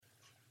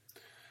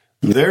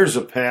There's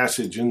a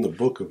passage in the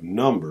book of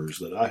Numbers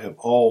that I have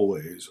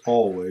always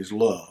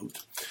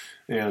loved.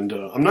 And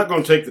I'm not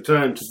going to take the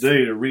time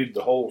today to read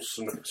the whole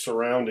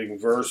surrounding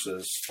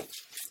verses,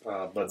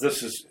 but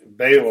this is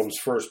Balaam's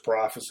first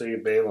prophecy,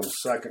 Balaam's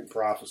second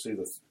prophecy,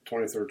 the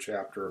 23rd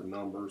chapter of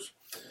Numbers.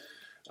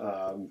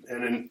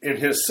 And in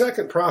his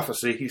second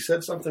prophecy, he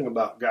said something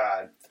about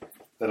God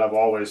that I've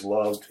always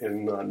loved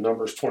in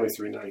Numbers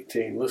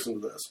 23:19. Listen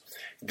to this.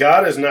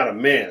 God is not a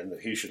man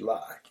that he should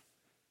lie.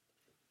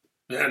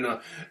 And,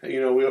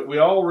 we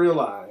all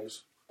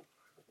realize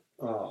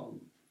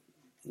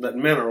that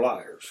men are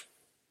liars.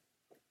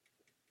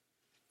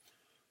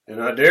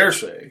 And I dare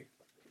say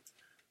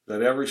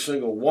that every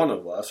single one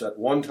of us at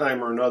one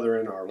time or another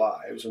in our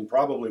lives, and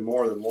probably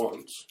more than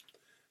once,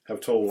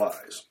 have told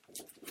lies.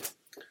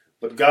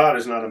 But God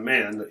is not a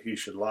man that he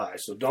should lie.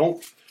 So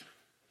don't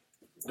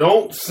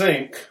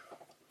think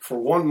for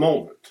one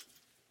moment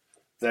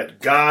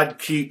that God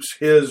keeps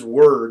his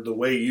word the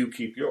way you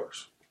keep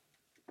yours.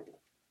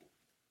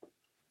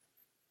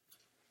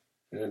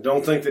 And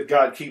don't think that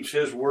God keeps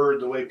his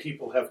word the way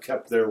people have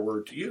kept their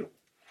word to you.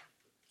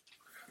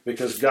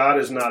 Because God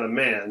is not a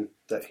man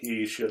that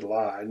he should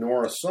lie,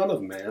 nor a son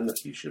of man that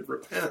he should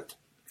repent.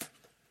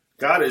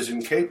 God is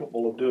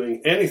incapable of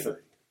doing anything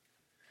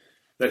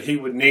that he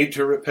would need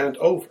to repent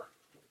over.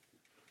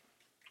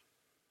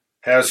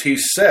 Has he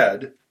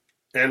said,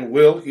 and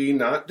will he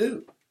not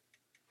do?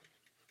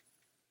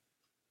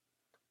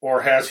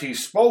 Or has he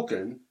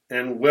spoken,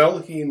 and will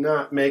he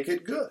not make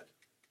it good?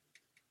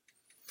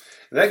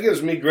 And that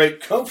gives me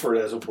great comfort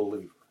as a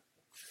believer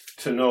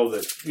to know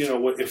that,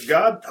 if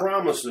God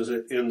promises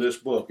it in this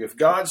book, if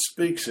God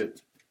speaks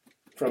it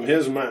from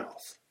his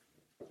mouth,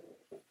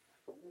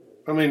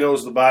 how many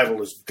knows the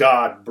Bible is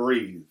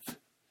God-breathed?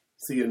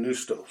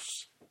 Theopneustos.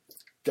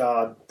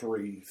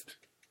 God-breathed.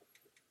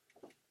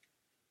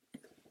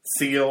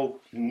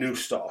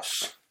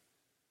 Theopneustos.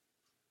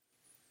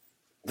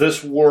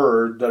 This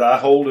word that I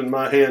hold in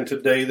my hand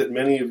today that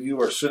many of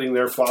you are sitting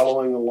there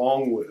following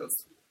along with,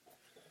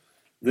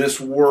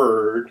 this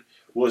word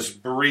was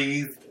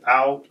breathed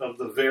out of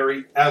the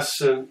very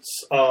essence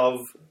of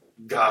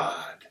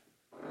God.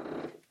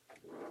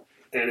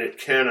 And it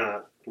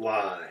cannot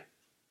lie.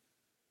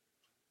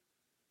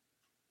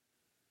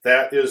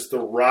 That is the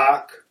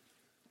rock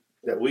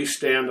that we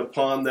stand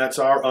upon. That's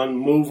our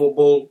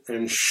unmovable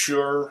and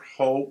sure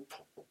hope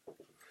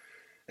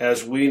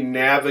as we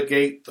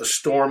navigate the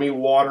stormy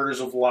waters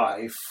of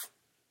life.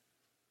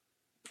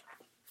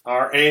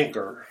 Our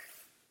anchor,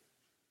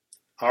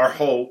 our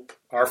hope,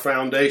 our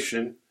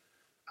foundation,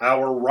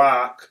 our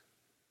rock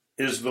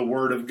is the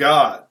Word of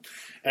God.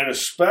 And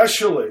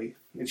especially,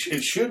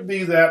 it should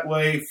be that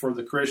way for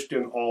the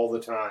Christian all the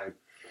time.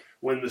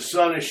 When the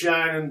sun is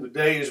shining, the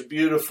day is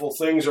beautiful,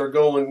 things are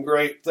going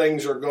great,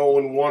 things are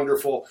going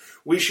wonderful.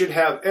 We should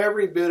have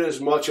every bit as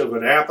much of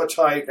an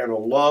appetite and a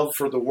love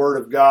for the Word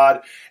of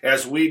God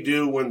as we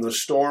do when the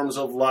storms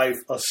of life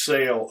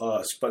assail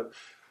us. But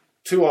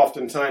too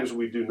often times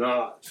we do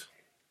not.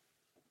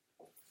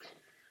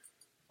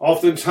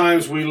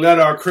 Oftentimes we let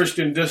our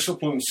Christian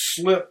discipline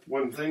slip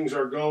when things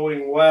are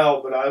going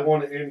well, but I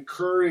want to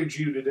encourage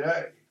you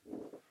today.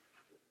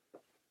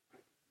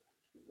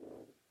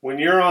 When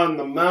you're on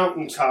the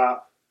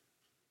mountaintop,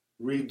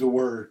 read the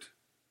Word.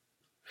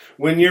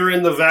 When you're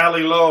in the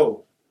valley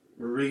low,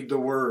 read the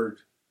Word.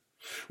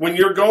 When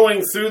you're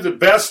going through the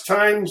best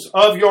times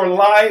of your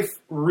life,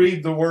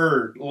 read the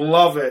Word.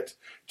 Love it.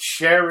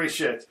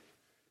 Cherish it.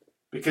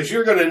 Because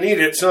you're going to need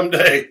it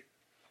someday.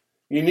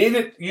 You need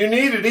it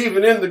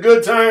even in the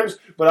good times,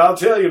 but I'll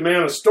tell you,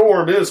 man, a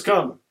storm is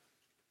coming.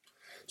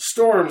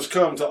 Storms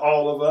come to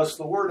all of us.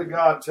 The Word of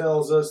God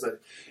tells us that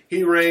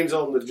he reigns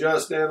on the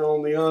just and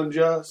on the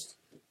unjust.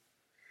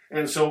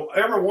 And so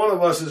every one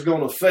of us is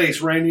going to face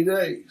rainy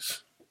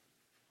days.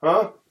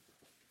 Huh?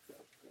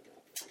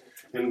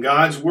 And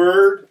God's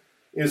Word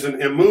is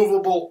an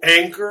immovable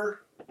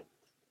anchor.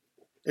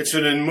 It's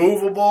an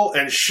immovable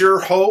and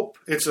sure hope.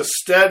 It's a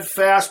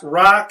steadfast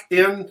rock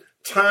in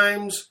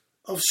times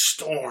of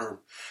storm.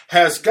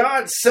 Has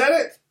God said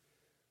it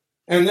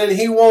and then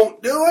he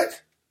won't do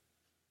it?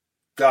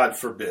 God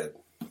forbid.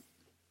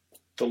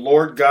 The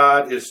Lord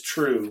God is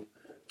true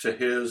to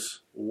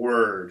his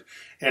word.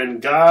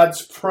 And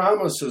God's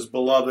promises,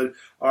 beloved,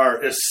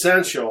 are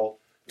essential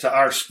to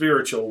our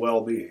spiritual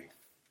well-being.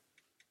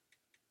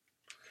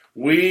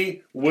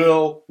 We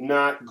will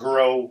not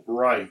grow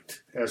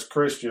right as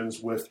Christians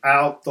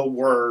without the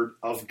Word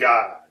of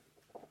God.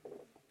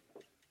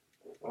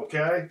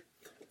 Okay?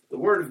 The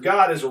Word of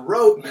God is a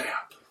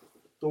roadmap.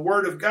 The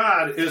Word of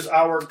God is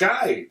our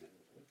guide.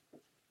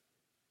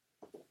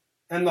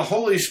 And the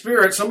Holy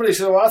Spirit, somebody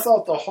said, well, I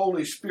thought the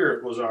Holy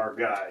Spirit was our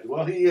guide.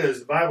 Well, he is.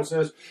 The Bible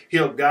says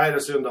he'll guide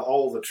us into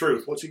all the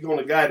truth. What's he going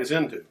to guide us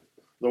into?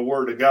 The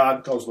Word of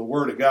God, because the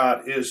Word of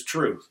God is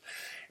truth.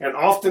 And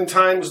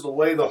oftentimes the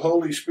way the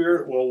Holy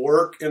Spirit will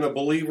work in a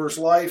believer's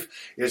life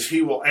is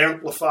he will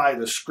amplify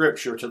the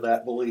Scripture to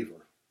that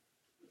believer.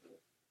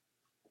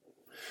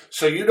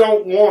 So you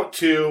don't want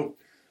to,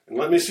 and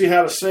let me see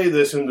how to say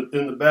this in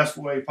the best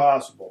way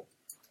possible.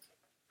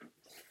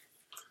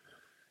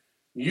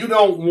 You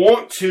don't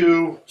want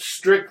to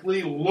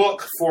strictly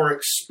look for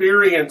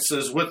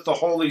experiences with the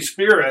Holy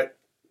Spirit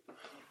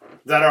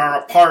that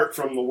are apart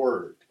from the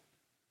Word.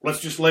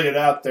 Let's just lay it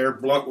out there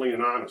bluntly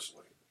and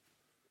honestly.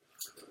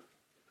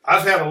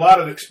 I've had a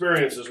lot of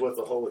experiences with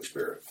the Holy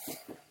Spirit.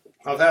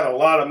 I've had a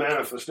lot of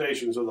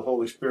manifestations of the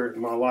Holy Spirit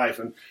in my life,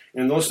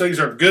 and those things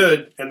are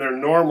good and they're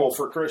normal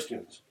for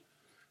Christians.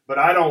 But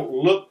I don't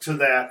look to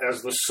that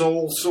as the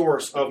sole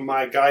source of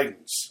my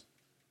guidance.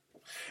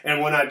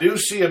 And when I do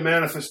see a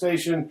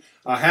manifestation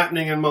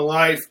happening in my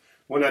life,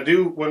 when I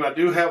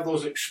do have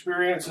those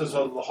experiences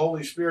of the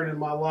Holy Spirit in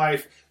my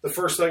life, the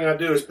first thing I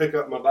do is pick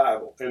up my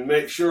Bible and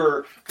make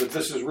sure that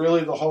this is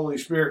really the Holy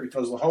Spirit,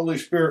 because the Holy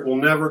Spirit will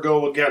never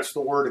go against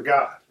the Word of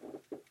God.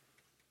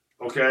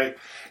 Okay?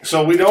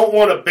 So we don't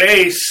want to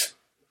base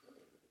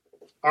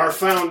our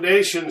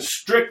foundation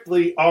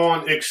strictly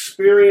on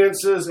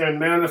experiences and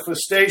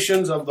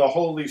manifestations of the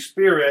Holy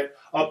Spirit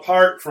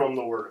apart from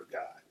the Word of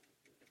God.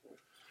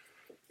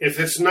 If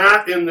it's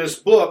not in this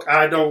book,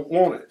 I don't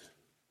want it.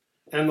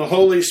 And the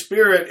Holy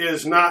Spirit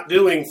is not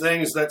doing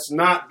things that's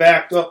not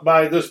backed up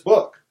by this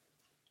book.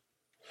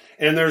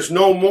 And there's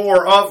no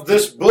more of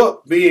this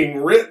book being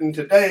written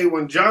today.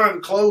 When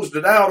John closed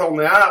it out on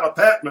the Isle of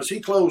Patmos,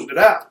 he closed it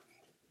out.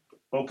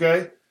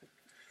 Okay?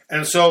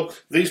 And so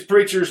these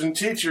preachers and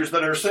teachers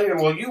that are saying,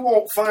 well, you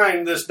won't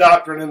find this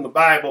doctrine in the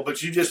Bible,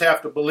 but you just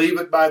have to believe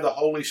it by the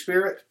Holy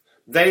Spirit,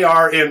 they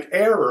are in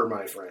error,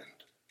 my friend.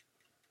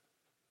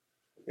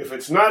 If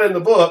it's not in the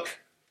book,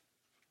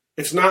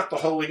 it's not the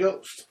Holy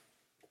Ghost.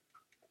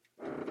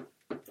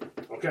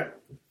 Okay.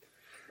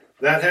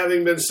 That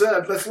having been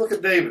said, let's look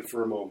at David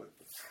for a moment.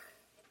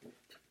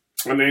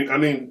 I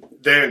mean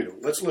Daniel.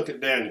 Let's look at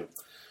Daniel.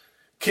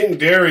 King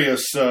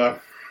Darius had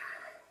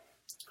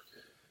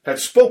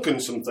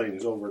spoken some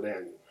things over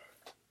Daniel.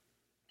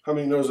 How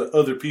many knows that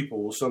other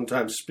people will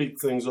sometimes speak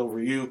things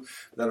over you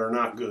that are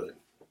not good?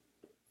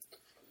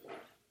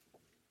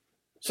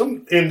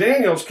 In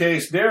Daniel's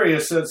case,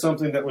 Darius said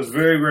something that was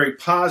very, very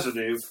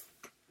positive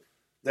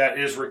that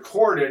is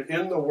recorded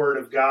in the Word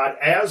of God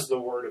as the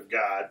Word of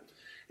God.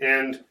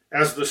 And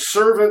as the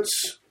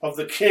servants of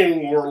the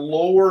king were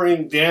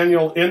lowering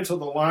Daniel into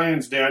the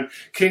lion's den,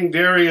 King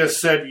Darius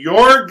said,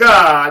 "Your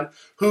God,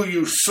 who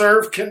you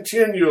serve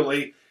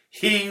continually,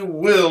 he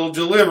will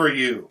deliver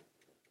you."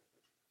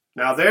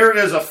 Now there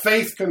is a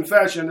faith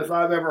confession, if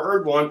I've ever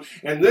heard one,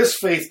 and this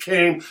faith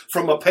came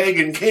from a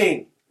pagan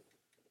king.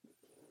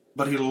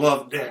 But he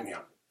loved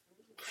Daniel.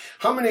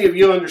 How many of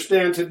you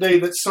understand today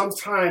that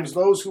sometimes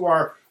those who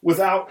are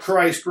without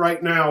Christ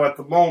right now at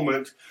the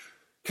moment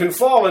can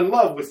fall in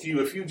love with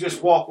you if you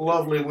just walk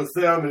lovely with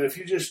them and if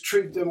you just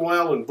treat them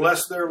well and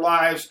bless their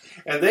lives,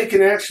 and they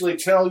can actually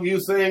tell you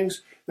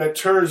things that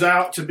turns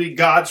out to be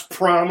God's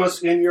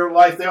promise in your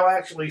life. They'll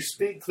actually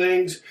speak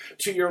things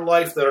to your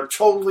life that are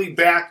totally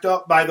backed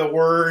up by the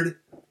Word.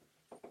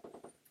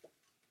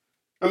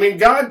 I mean,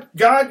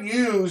 God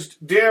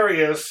used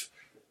Darius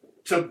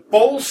to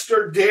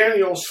bolster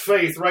Daniel's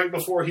faith right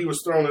before he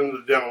was thrown into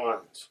the den of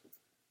lions.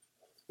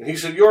 And he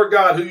said, your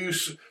God who you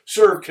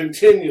serve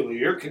continually,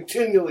 you're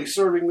continually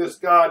serving this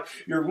God,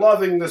 you're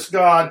loving this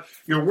God,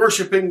 you're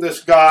worshiping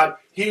this God,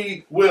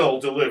 he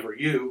will deliver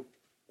you.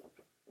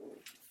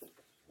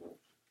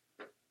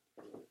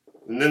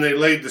 And then they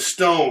laid the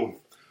stone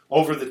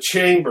over the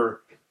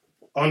chamber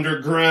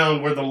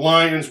underground where the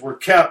lions were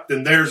kept,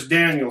 and there's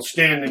Daniel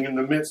standing in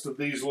the midst of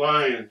these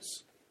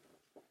lions,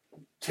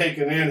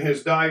 taking in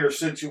his dire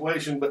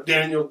situation, but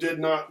Daniel did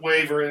not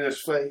waver in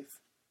his faith.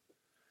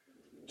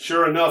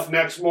 Sure enough,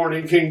 next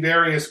morning, King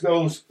Darius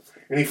goes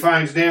and he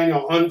finds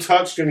Daniel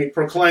untouched and he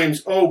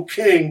proclaims, "O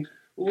king,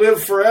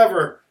 live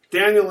forever."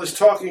 Daniel is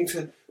talking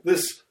to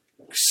this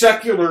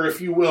secular,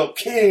 if you will,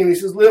 king. He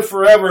says, "Live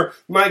forever.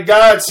 My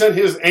God sent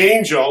his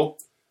angel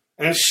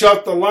and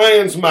shut the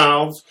lions'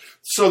 mouths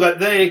so that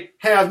they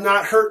have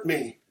not hurt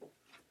me."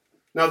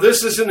 Now,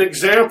 this is an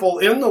example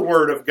in the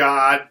Word of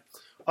God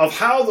of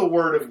how the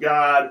Word of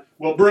God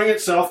will bring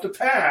itself to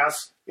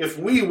pass if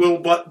we will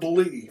but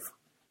believe.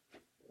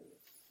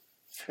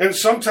 And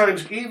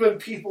sometimes even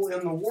people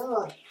in the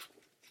world,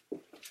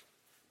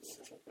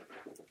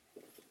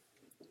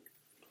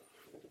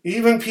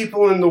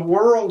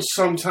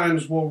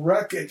 sometimes will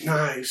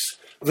recognize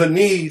the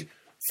need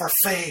for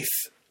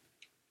faith.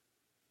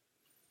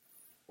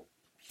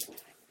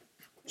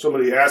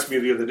 Somebody asked me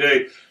the other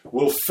day,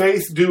 will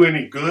faith do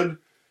any good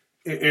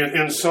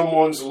in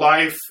someone's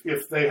life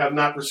if they have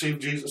not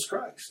received Jesus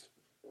Christ?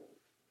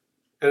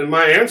 And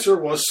my answer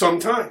was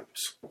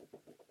sometimes.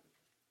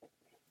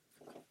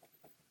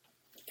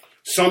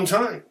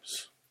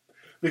 Sometimes.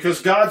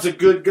 Because God's a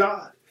good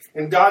God.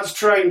 And God's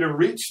trying to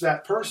reach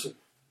that person.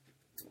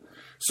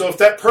 So if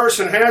that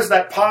person has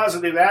that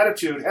positive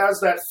attitude, has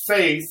that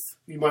faith,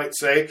 you might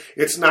say,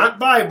 it's not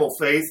Bible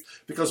faith,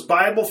 because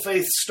Bible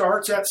faith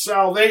starts at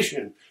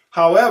salvation.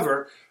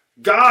 However,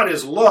 God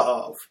is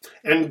love,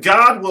 and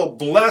God will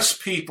bless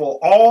people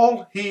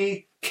all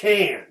He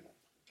can.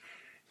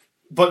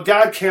 But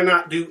God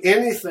cannot do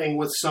anything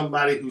with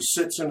somebody who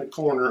sits in a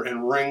corner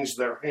and wrings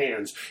their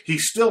hands. He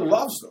still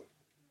loves them.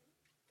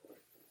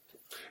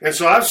 And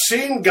so I've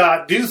seen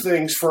God do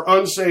things for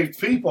unsaved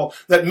people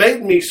that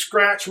made me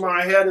scratch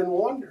my head and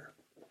wonder.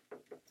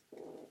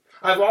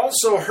 I've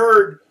also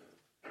heard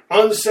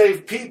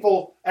unsaved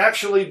people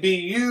actually be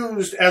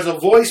used as a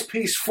voice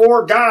piece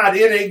for God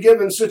in a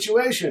given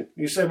situation.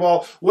 You say,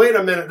 well, wait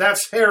a minute,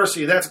 that's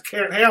heresy. That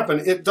can't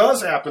happen. It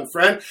does happen,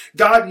 friend.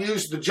 God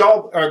used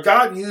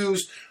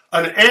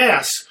an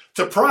ass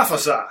to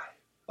prophesy.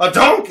 A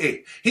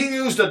donkey. He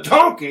used a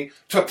donkey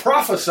to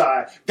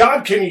prophesy.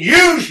 God can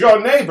use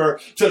your neighbor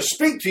to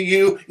speak to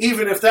you,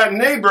 even if that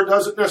neighbor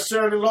doesn't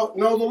necessarily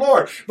know the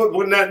Lord. But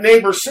when that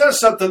neighbor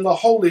says something, the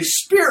Holy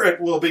Spirit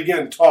will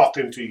begin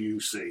talking to you,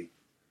 see.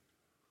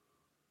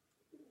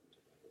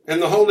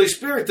 And the Holy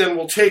Spirit then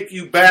will take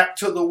you back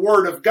to the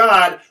Word of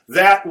God,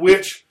 that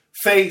which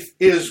faith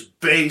is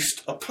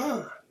based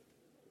upon.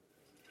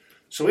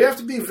 So we have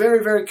to be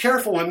very, very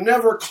careful and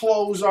never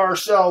close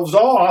ourselves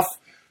off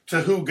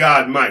to who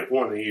God might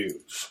want to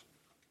use.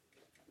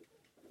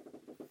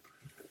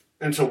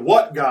 And to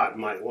what God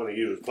might want to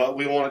use. But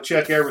we want to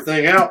check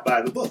everything out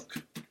by the book.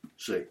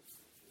 See.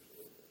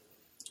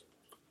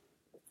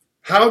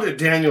 How did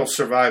Daniel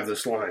survive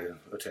this lion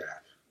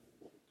attack?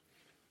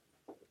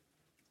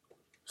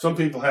 Some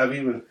people have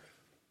even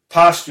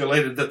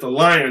postulated that the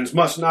lions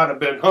must not have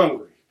been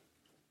hungry.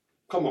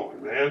 Come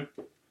on, man.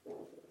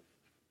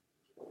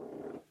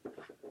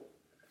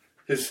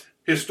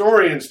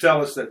 Historians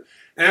tell us that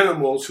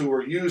animals who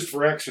were used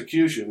for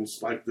executions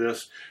like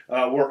this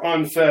were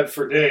unfed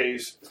for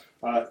days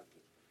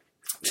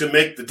to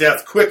make the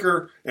death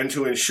quicker and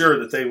to ensure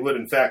that they would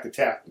in fact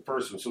attack the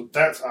person. So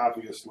that's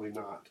obviously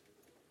not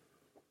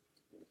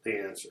the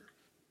answer.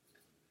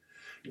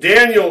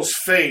 Daniel's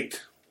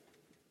fate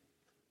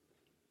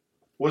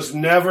was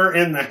never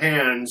in the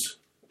hands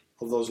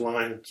of those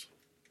lions.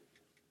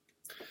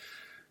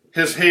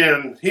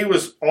 He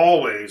was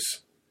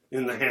always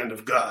in the hand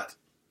of God.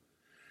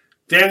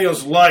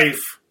 Daniel's life,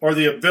 or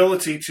the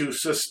ability to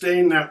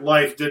sustain that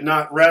life, did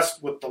not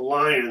rest with the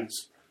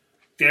lions.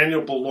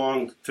 Daniel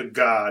belonged to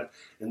God,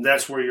 and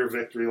that's where your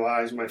victory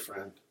lies, my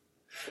friend.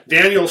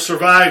 Daniel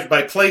survived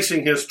by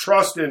placing his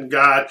trust in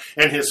God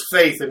and his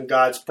faith in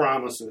God's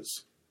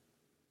promises.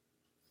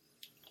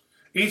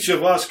 Each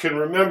of us can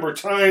remember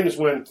times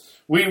when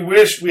we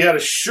wished we had a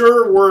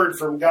sure word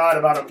from God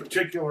about a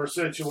particular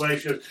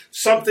situation,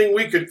 something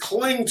we could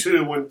cling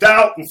to when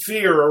doubt and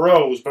fear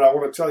arose. But I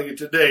want to tell you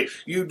today,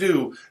 you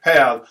do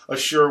have a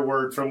sure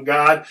word from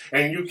God,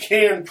 and you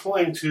can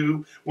cling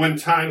to when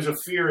times of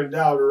fear and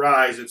doubt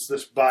arise. It's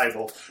this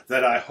Bible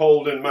that I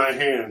hold in my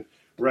hand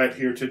right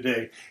here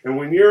today. And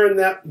when you're in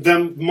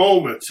them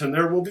moments, and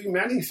there will be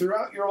many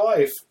throughout your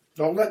life,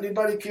 don't let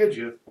anybody kid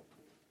you.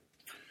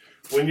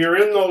 When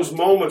you're in those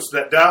moments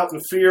that doubt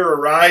and fear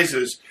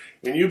arises,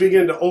 and you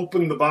begin to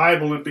open the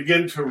Bible and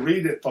begin to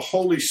read it, the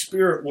Holy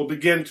Spirit will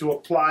begin to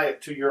apply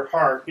it to your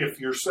heart if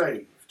you're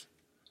saved.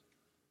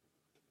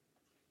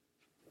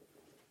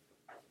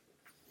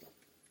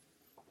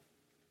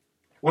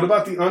 What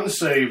about the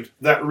unsaved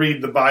that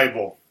read the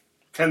Bible?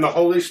 Can the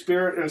Holy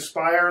Spirit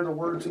inspire the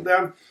Word to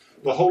them?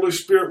 The Holy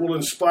Spirit will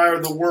inspire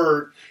the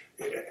Word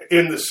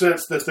in the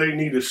sense that they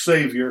need a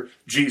Savior,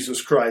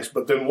 Jesus Christ.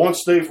 But then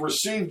once they've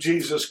received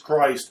Jesus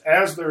Christ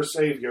as their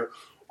Savior,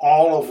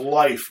 all of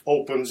life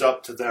opens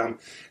up to them.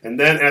 And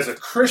then as a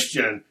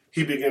Christian,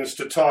 he begins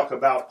to talk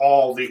about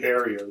all the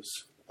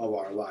areas of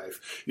our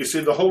life. You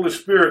see, the Holy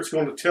Spirit's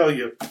going to tell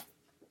you,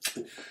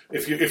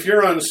 if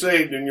you're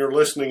unsaved and you're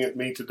listening at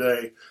me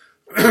today,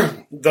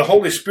 the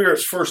Holy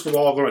Spirit's first of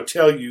all going to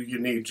tell you you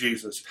need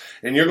Jesus.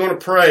 And you're going to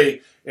pray,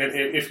 and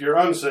if you're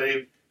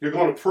unsaved, you're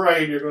going to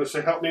pray, and you're going to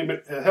say, help me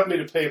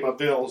to pay my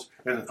bills.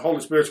 And the Holy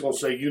Spirit's going to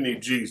say, you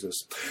need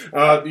Jesus.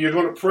 You're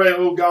going to pray,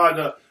 oh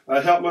God,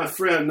 help my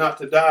friend not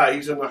to die.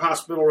 He's in the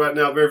hospital right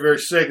now, very, very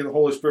sick. And the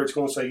Holy Spirit's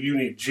going to say, you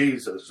need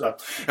Jesus.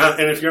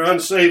 And if you're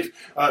unsaved,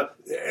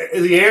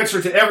 the answer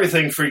to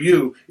everything for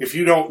you, if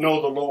you don't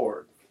know the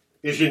Lord,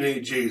 is you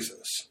need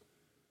Jesus.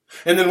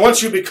 And then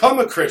once you become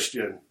a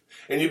Christian,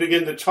 and you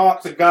begin to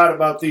talk to God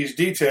about these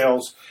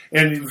details,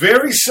 and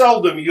very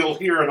seldom you'll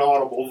hear an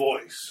audible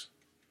voice.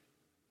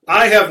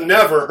 I have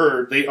never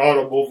heard the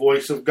audible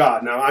voice of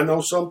God. Now, I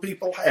know some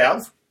people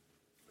have,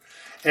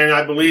 and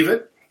I believe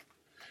it,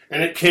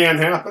 and it can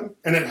happen,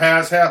 and it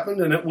has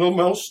happened, and it will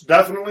most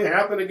definitely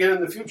happen again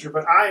in the future,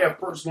 but I have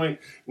personally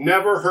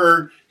never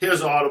heard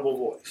his audible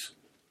voice.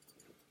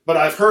 But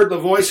I've heard the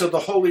voice of the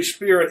Holy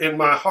Spirit in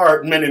my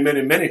heart many,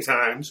 many, many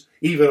times,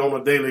 even on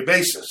a daily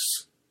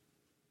basis.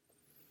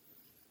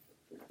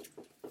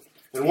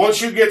 And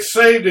once you get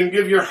saved and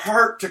give your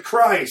heart to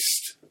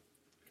Christ,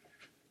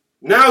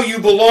 now you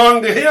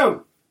belong to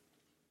Him.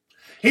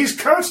 He's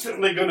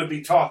constantly going to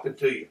be talking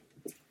to you.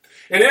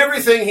 And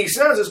everything He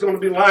says is going to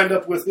be lined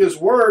up with His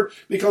Word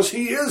because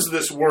He is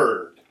this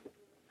Word.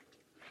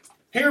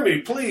 Hear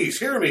me, please,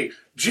 hear me.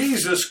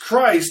 Jesus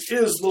Christ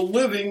is the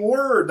living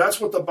Word.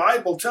 That's what the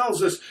Bible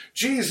tells us.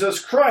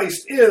 Jesus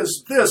Christ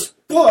is this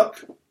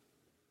book.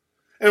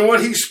 And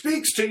what He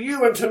speaks to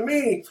you and to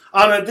me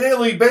on a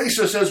daily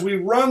basis as we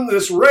run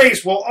this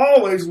race will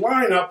always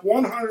line up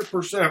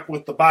 100%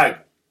 with the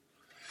Bible.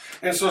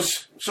 And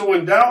so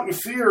when doubt and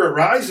fear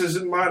arises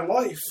in my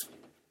life,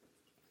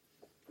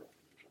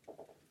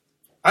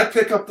 I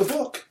pick up the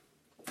book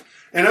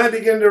and I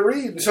begin to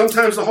read. And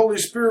sometimes the Holy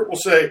Spirit will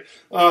say,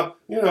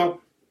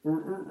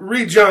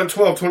 read John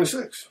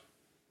 12:26,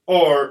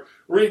 or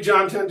read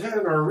John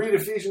 10:10, or read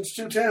Ephesians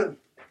 2:10.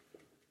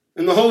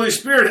 And the Holy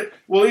Spirit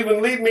will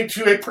even lead me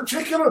to a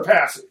particular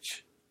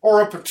passage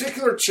or a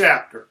particular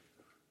chapter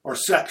or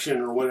section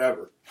or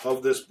whatever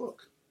of this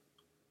book.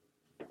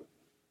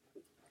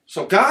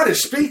 So God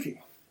is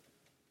speaking.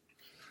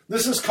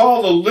 This is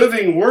called a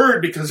living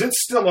word because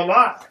it's still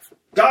alive.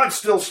 God's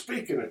still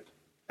speaking it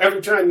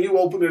every time you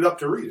open it up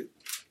to read it.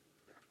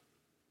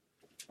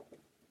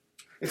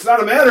 It's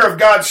not a matter of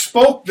God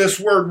spoke this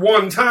word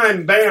one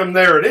time, bam,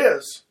 there it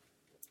is.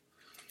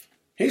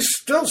 He's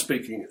still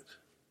speaking it.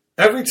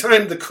 Every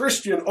time the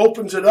Christian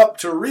opens it up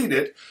to read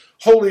it,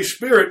 Holy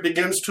Spirit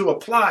begins to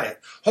apply it.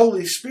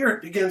 Holy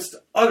Spirit begins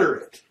to utter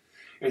it.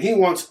 And He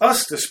wants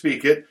us to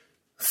speak it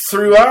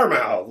through our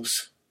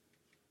mouths.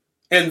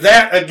 And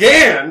that,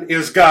 again,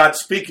 is God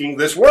speaking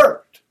this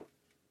word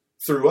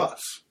through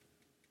us.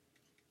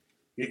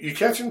 You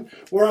catching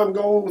where I'm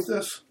going with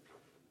this?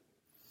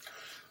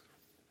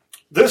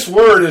 This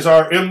word is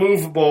our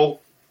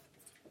immovable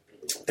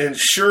and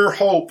sure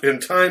hope in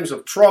times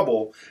of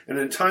trouble and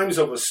in times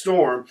of a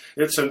storm.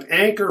 It's an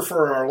anchor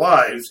for our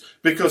lives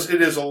because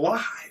it is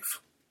alive.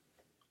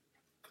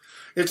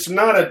 It's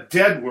not a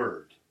dead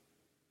word.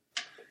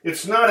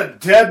 It's not a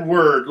dead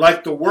word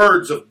like the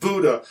words of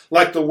Buddha,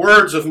 like the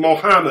words of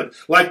Mohammed,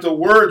 like the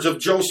words of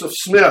Joseph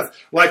Smith,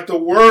 like the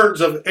words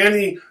of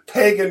any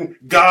pagan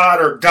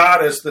god or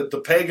goddess that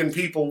the pagan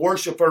people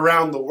worship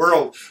around the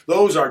world.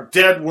 Those are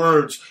dead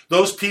words.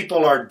 Those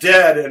people are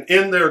dead and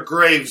in their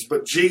graves,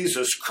 but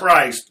Jesus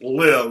Christ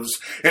lives.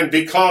 And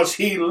because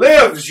He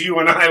lives, you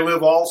and I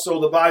live also,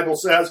 the Bible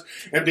says.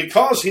 And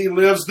because He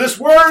lives, this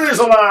word is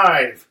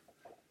alive.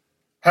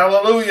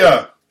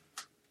 Hallelujah.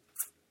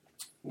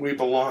 We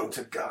belong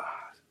to God.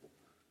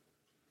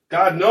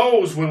 God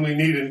knows when we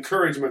need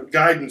encouragement,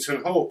 guidance,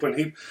 and hope, and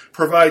He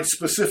provides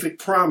specific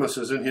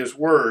promises in His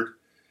Word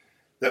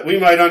that we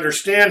might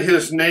understand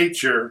His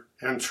nature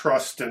and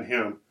trust in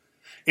Him.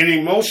 In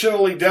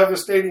emotionally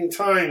devastating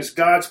times,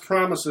 God's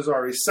promises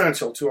are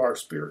essential to our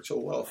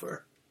spiritual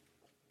welfare.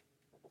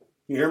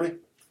 You hear me?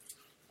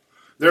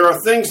 There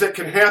are things that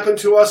can happen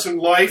to us in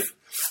life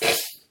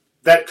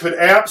that could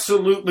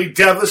absolutely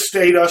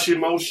devastate us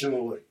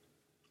emotionally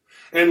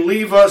and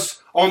leave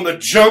us on the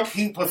junk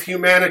heap of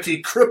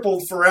humanity,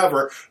 crippled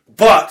forever,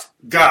 but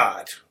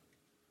God.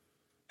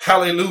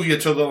 Hallelujah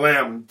to the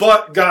Lamb.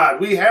 But God.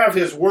 We have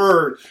His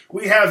Word.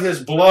 We have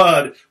His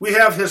blood. We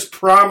have His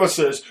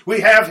promises.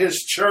 We have His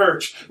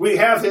church. We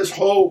have His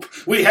hope.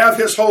 We have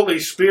His Holy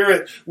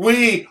Spirit.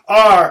 We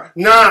are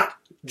not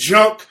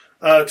junk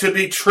to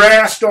be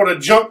trashed on a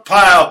junk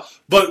pile,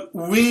 but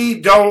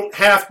we don't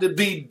have to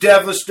be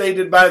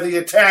devastated by the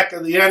attack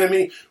of the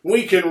enemy.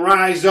 We can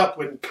rise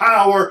up in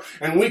power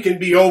and we can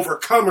be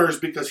overcomers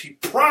because He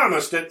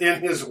promised it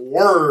in His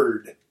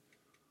Word.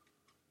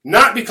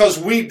 Not because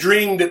we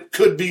dreamed it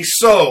could be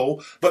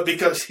so, but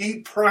because He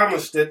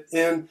promised it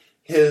in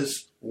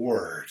His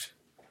Word.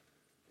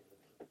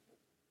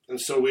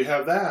 And so we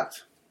have that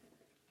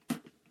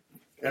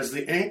as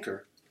the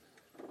anchor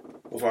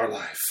of our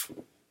life.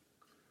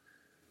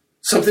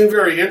 Something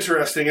very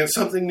interesting, and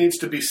something needs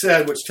to be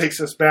said, which takes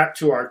us back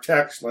to our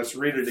text. Let's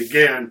read it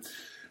again.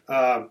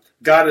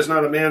 God is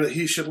not a man that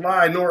He should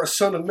lie, nor a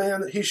son of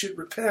man that He should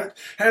repent.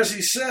 Has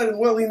He said, and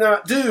will He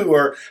not do?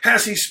 Or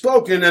has He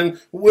spoken,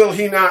 and will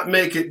He not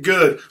make it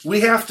good?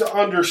 We have to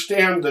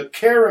understand the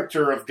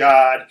character of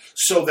God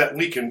so that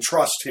we can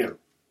trust Him.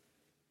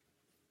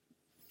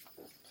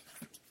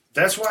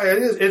 That's why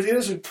it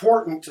is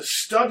important to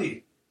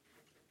study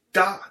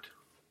God.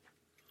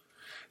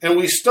 And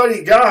we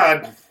study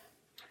God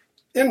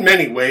in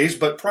many ways,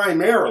 but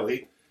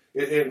primarily,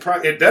 it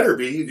better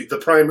be, the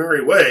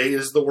primary way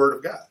is the Word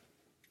of God.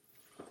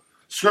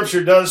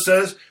 Scripture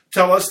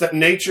tell us that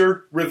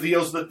nature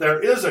reveals that there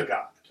is a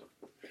God.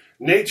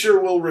 Nature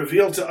will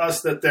reveal to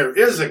us that there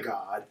is a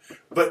God,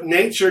 but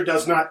nature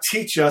does not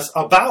teach us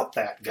about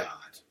that God.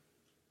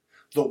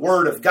 The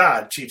Word of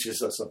God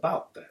teaches us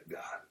about that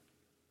God.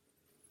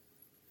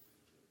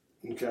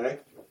 Okay?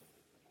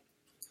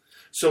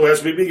 So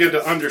as we begin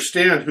to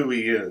understand who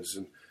He is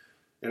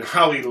and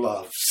how He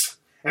loves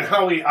and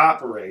how He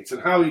operates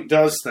and how He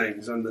does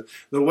things and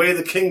the way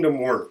the kingdom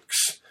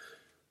works,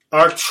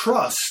 our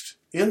trust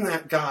in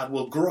that God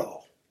will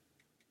grow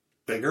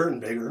bigger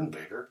and bigger and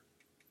bigger.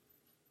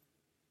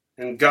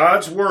 And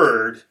God's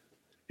Word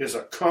is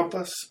a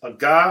compass, a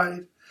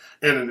guide,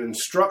 and an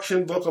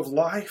instruction book of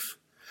life.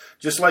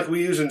 Just like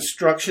we use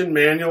instruction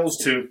manuals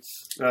to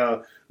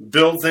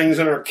build things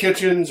in our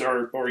kitchens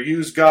or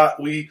use God,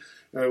 we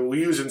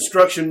use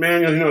instruction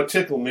manuals.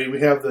 Tickle me.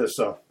 We have this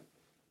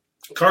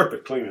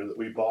carpet cleaner that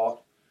we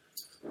bought.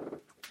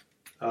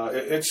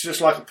 It's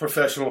just like a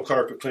professional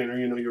carpet cleaner.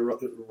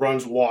 It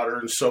runs water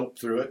and soap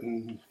through it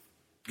and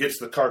gets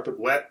the carpet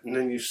wet, and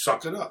then you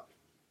suck it up.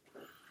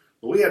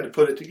 But we had to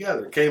put it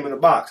together. It came in a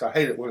box. I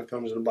hate it when it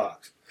comes in a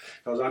box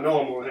because I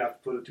know I'm going to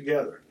have to put it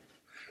together.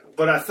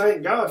 But I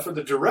thank God for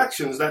the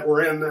directions that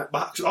were in that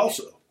box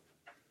also.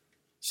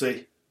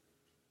 See?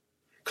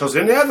 Because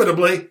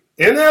inevitably,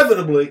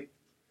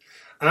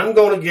 I'm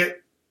going to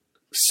get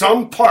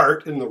some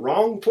part in the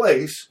wrong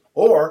place,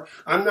 or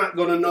I'm not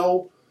going to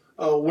know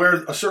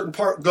where a certain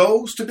part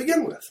goes to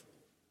begin with.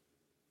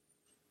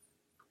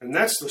 And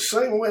that's the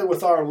same way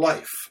with our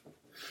life.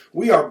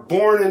 We are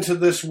born into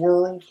this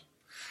world,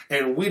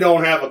 and we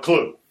don't have a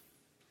clue.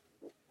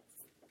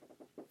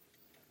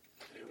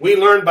 We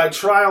learn by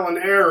trial and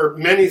error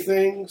many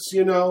things,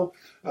 We know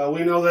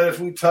that if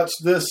we touch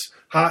this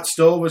hot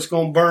stove, it's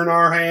going to burn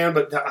our hand.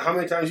 But how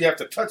many times you have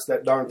to touch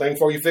that darn thing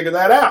before you figure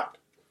that out?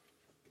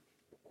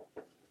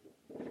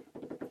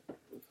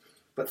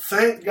 But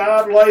thank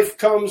God life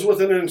comes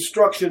with an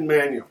instruction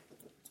manual.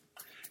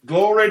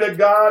 Glory to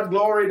God,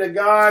 glory to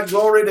God,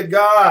 glory to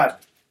God.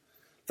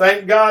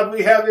 Thank God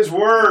we have His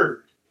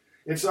Word.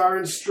 It's our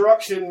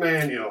instruction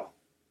manual.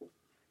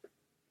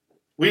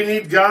 We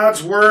need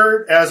God's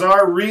Word as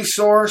our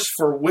resource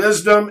for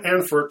wisdom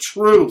and for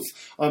truth.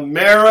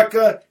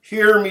 America,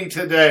 hear me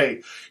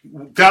today.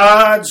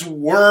 God's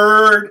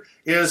Word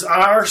is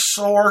our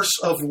source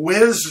of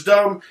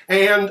wisdom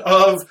and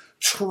of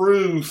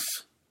truth.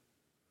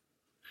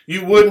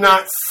 You would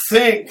not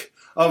think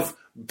of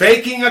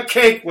baking a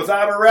cake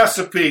without a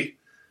recipe,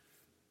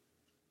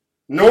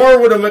 nor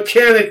would a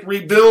mechanic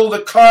rebuild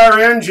a car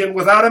engine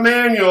without a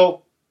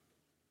manual.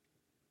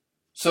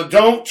 So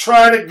don't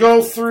try to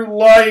go through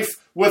life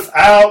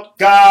without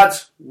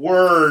God's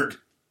Word.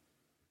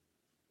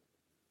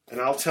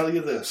 And I'll tell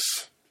you this.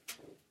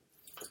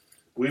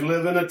 We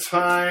live in a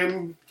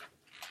time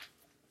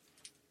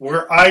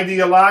where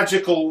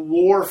ideological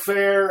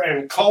warfare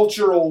and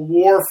cultural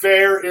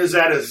warfare is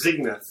at a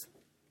zenith.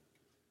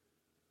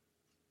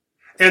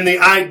 And the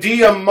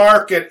idea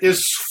market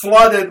is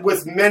flooded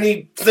with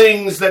many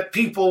things that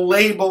people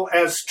label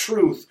as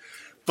truth.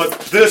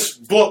 But this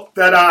book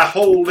that I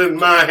hold in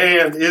my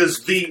hand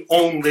is the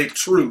only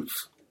truth.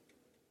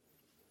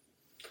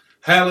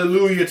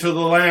 Hallelujah to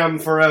the Lamb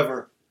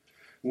forever.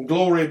 And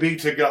glory be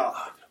to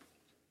God.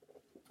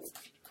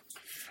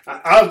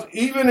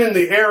 Even in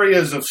the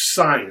areas of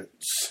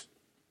science,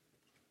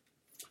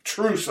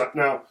 true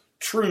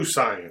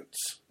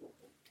science.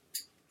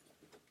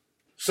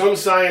 Some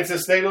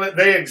scientists,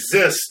 they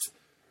exist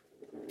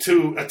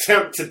to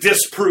attempt to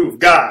disprove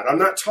God. I'm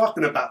not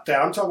talking about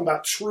that. I'm talking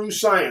about true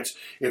science.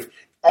 If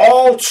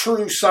all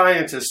true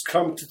scientists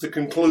come to the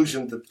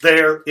conclusion that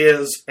there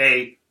is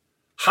a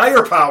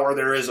higher power,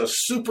 there is a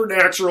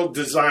supernatural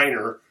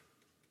designer,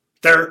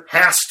 there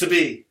has to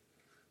be,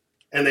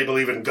 and they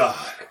believe in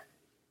God.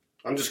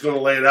 I'm just going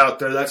to lay it out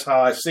there. That's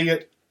how I see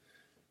it.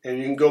 And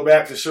you can go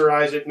back to Sir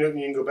Isaac Newton.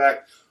 You can go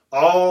back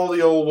all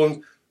the old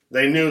ones.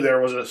 They knew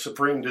there was a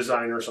supreme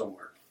designer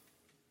somewhere.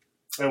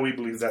 And we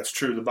believe that's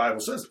true. The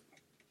Bible says it.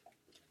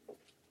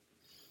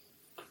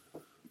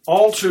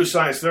 All true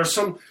science.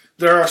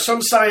 There are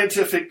some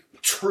scientific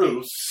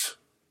truths,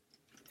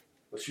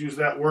 let's use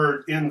that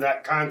word in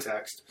that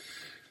context,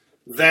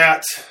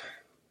 that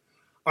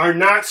are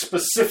not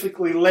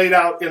specifically laid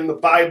out in the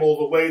Bible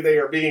the way they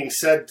are being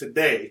said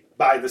today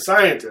by the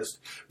scientists,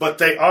 but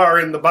they are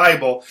in the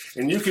Bible.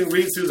 And you can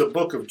read through the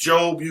book of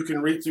Job, you can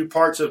read through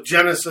parts of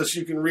Genesis,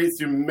 you can read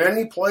through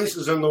many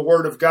places in the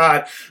Word of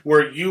God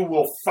where you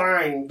will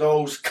find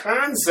those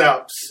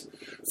concepts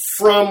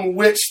from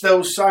which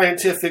those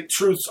scientific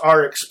truths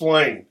are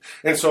explained.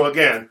 And so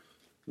again,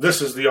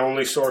 this is the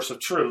only source of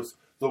truth,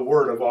 the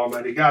Word of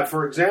Almighty God.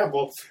 For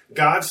example,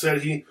 God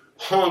said He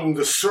hung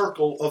the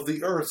circle of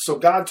the earth. So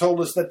God told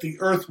us that the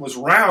earth was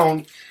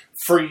round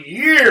for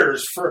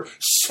years, for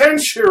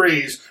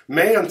centuries.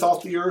 Man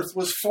thought the earth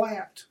was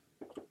flat.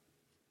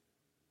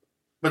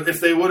 But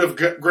if they would have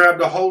grabbed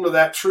a hold of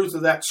that truth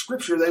of that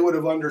scripture, they would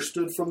have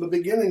understood from the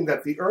beginning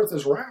that the earth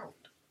is round.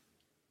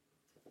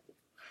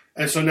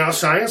 And so now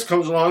science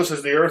comes along and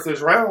says the earth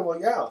is round.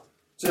 Well, yeah,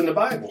 it's in the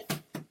Bible.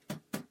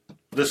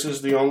 This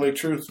is the only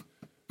truth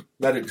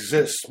that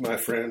exists, my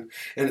friend.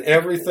 And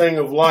everything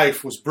of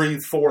life was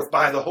breathed forth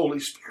by the Holy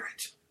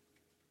Spirit.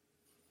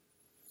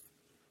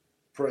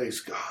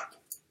 Praise God.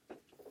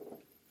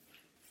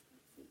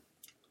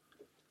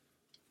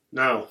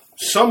 Now,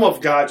 some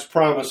of God's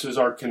promises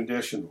are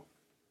conditional.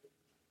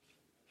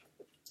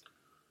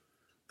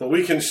 But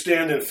we can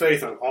stand in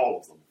faith on all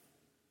of them.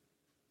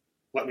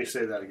 Let me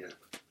say that again.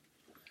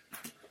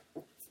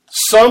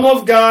 Some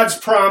of God's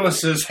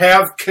promises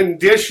have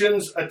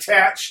conditions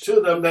attached to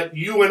them that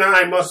you and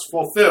I must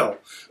fulfill.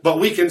 But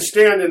we can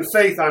stand in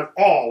faith on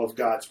all of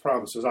God's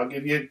promises. I'll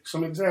give you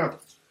some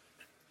examples.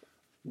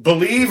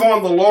 Believe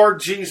on the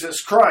Lord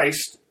Jesus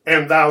Christ,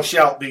 and thou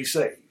shalt be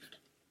saved.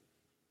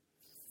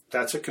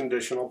 That's a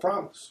conditional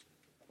promise.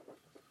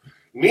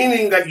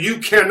 Meaning that you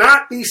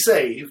cannot be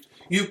saved,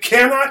 you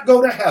cannot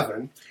go to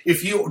heaven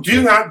if you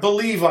do not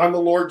believe on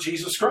the Lord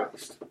Jesus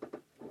Christ.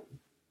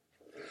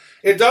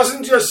 It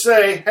doesn't just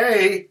say,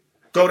 hey,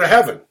 go to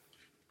heaven.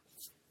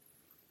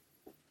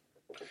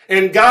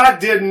 And God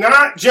did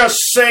not just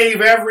save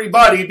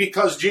everybody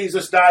because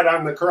Jesus died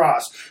on the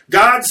cross.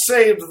 God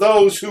saved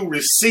those who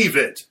receive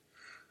it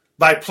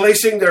by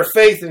placing their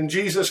faith in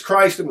Jesus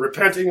Christ and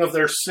repenting of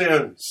their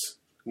sins.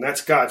 And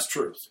that's God's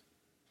truth.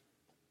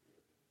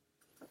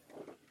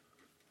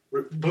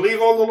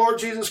 Believe on the Lord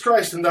Jesus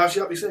Christ and thou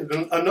shalt be saved.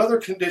 Another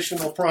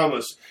conditional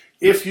promise.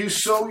 If you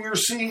sow your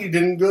seed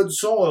in good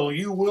soil,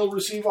 you will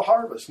receive a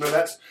harvest. Now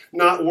that's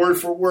not word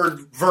for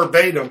word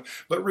verbatim,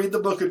 but read the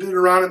book of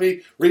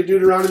Deuteronomy, read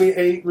Deuteronomy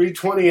 8, read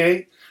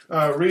 28,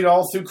 read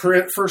all through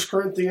 1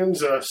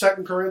 Corinthians,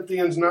 2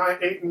 Corinthians 9,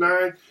 8 and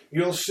 9.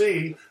 You'll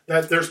see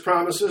that there's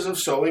promises of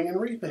sowing and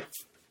reaping.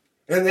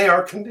 And they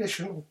are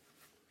conditional.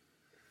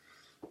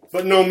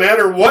 But no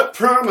matter what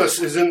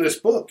promise is in this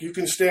book, you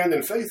can stand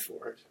in faith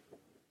for it.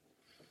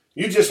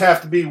 You just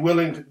have to be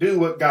willing to do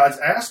what God's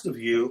asked of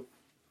you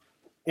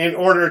in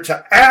order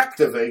to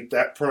activate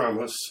that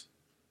promise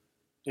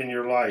in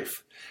your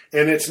life.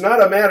 And it's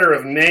not a matter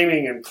of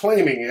naming and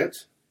claiming it,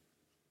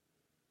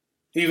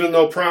 even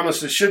though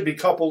promises should be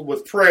coupled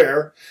with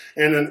prayer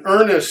and an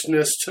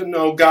earnestness to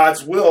know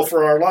God's will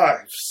for our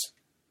lives.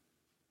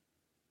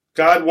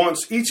 God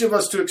wants each of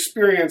us to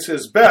experience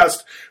His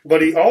best,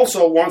 but He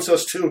also wants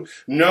us to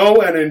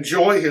know and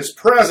enjoy His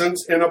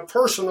presence in a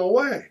personal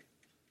way.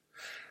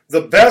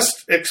 The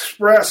best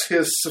express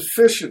His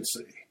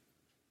sufficiency.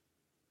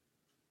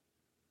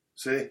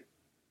 See?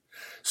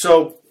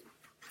 So,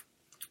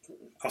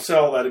 I'll say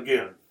all that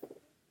again.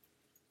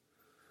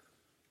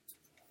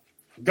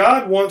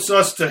 God wants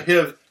us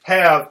to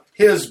have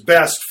His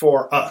best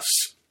for us,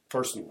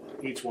 personally,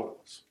 each one of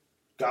us.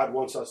 God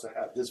wants us to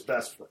have His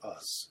best for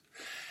us.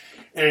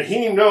 And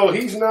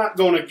He's not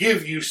going to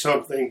give you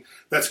something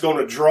that's going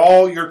to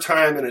draw your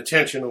time and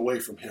attention away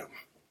from Him.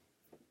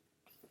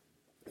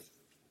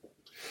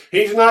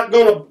 He's not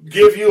going to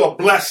give you a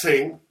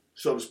blessing,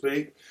 so to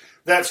speak,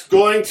 that's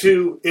going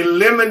to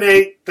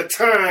eliminate the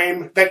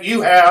time that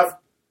you have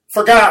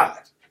for God.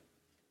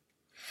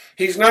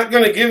 He's not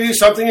going to give you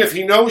something if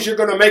He knows you're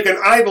going to make an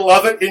idol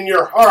of it in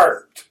your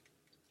heart.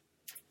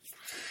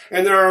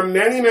 And there are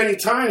many, many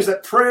times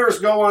that prayers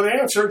go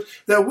unanswered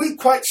that we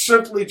quite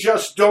simply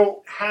just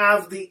don't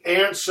have the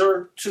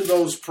answer to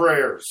those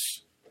prayers.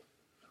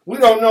 We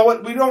don't know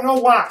it. We don't know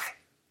why.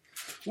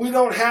 We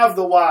don't have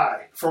the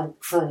why for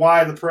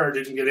why the prayer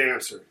didn't get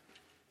answered.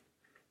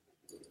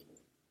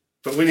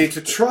 But we need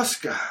to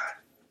trust God.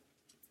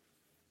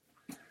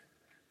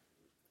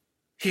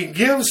 He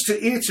gives to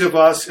each of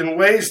us in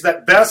ways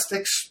that best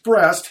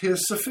express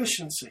His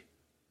sufficiency.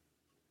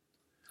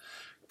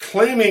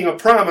 Claiming a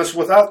promise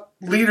without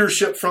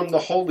leadership from the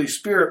Holy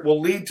Spirit will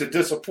lead to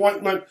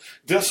disappointment,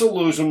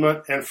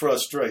 disillusionment, and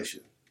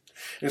frustration.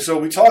 And so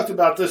we talked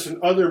about this in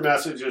other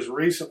messages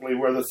recently,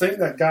 where the thing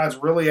that God's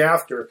really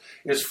after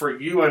is for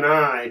you and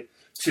I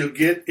to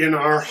get in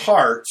our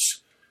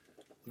hearts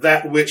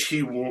that which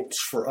He wants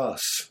for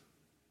us.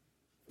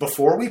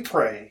 Before we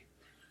pray,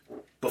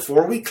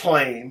 before we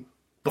claim,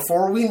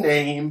 before we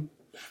name,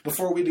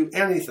 before we do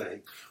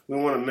anything, we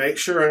want to make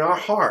sure in our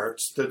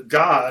hearts that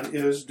God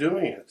is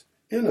doing it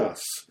in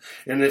us.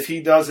 And if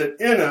He does it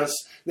in us,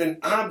 then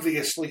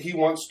obviously He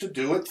wants to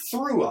do it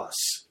through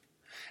us.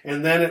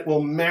 And then it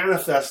will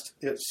manifest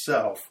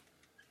itself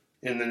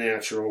in the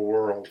natural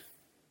world.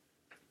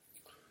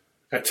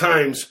 At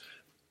times,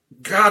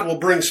 God will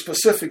bring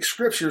specific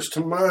scriptures to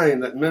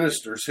mind that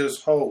ministers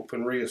His hope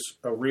and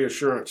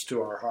reassurance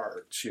to our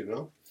hearts,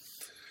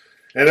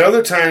 And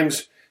other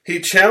times,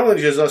 He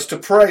challenges us to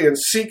pray and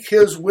seek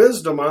His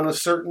wisdom on a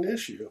certain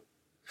issue.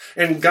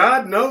 And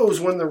God knows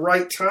when the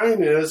right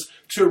time is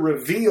to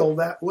reveal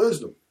that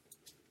wisdom.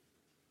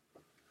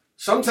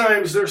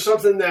 Sometimes there's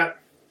something that,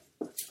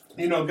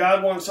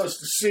 God wants us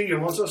to see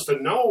and wants us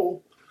to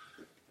know.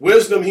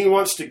 Wisdom He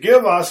wants to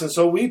give us, and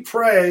so we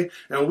pray,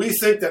 and we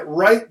think that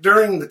right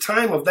during the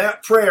time of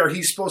that prayer,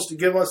 He's supposed to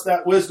give us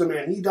that wisdom,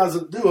 and He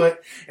doesn't do it,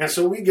 and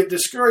so we get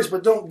discouraged.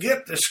 But don't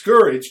get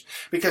discouraged,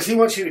 because He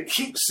wants you to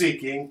keep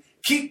seeking,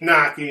 keep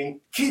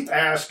knocking, keep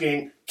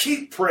asking,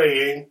 keep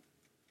praying,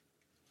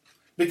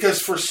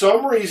 because for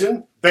some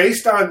reason,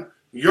 based on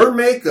your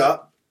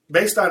makeup,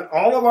 based on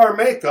all of our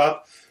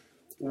makeup,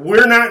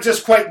 we're not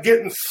just quite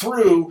getting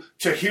through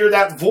to hear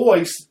that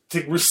voice,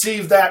 to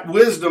receive that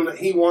wisdom that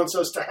He wants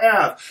us to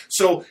have.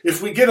 So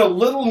if we get a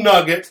little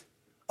nugget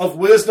of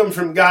wisdom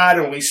from God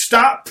and we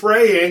stop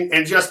praying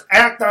and just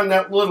act on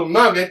that little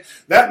nugget,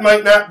 that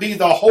might not be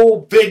the whole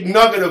big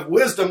nugget of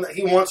wisdom that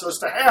He wants us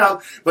to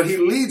have, but He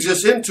leads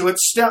us into it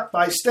step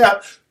by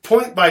step,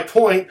 point by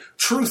point,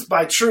 truth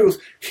by truth,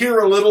 here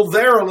a little,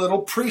 there a little,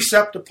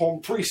 precept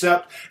upon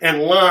precept,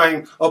 and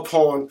line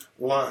upon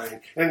line.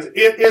 And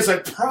it is a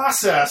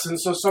process, and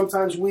so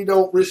sometimes we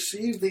don't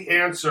receive the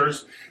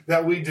answers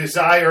that we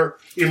desire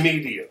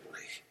immediately.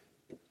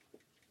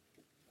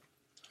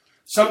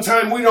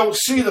 Sometimes we don't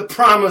see the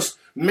promise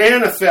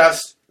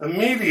manifest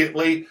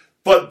immediately,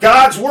 but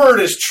God's word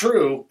is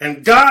true,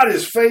 and God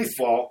is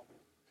faithful,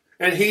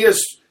 and He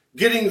is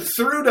getting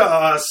through to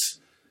us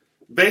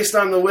based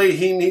on the way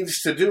He needs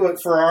to do it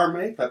for our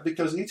makeup,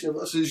 because each of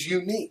us is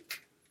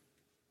unique.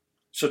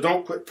 So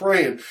don't quit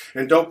praying,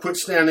 and don't quit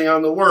standing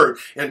on the Word,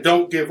 and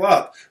don't give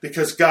up,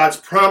 because God's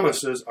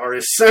promises are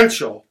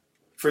essential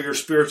for your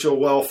spiritual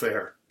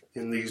welfare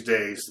in these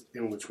days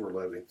in which we're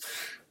living.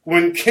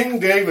 When King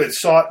David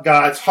sought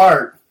God's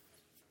heart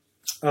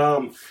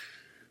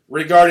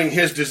regarding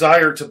his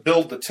desire to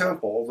build the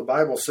temple, the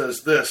Bible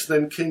says this: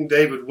 then King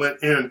David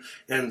went in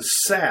and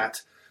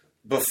sat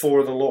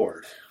before the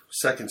Lord.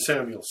 2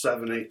 Samuel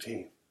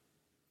 7:18.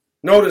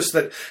 Notice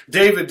that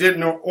David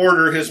didn't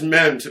order his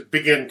men to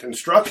begin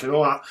construction.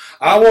 Oh,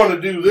 I want to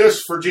do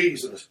this for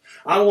Jesus.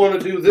 I want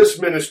to do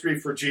this ministry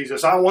for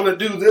Jesus. I want to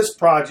do this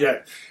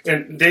project.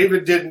 And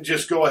David didn't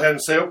just go ahead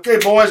and say, okay,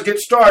 boys, get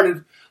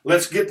started.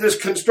 Let's get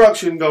this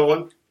construction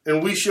going.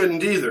 And we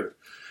shouldn't either.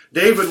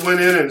 David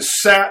went in and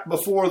sat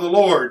before the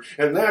Lord,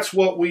 and that's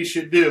what we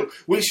should do.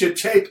 We should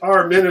take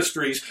our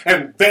ministries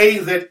and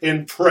bathe it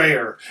in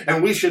prayer,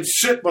 and we should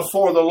sit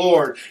before the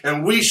Lord,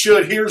 and we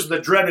should, here's the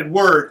dreaded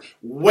word,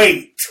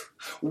 wait.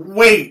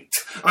 Wait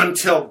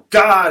until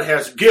God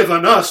has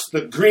given us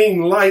the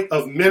green light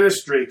of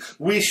ministry.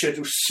 We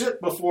should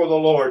sit before the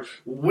Lord.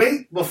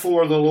 Wait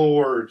before the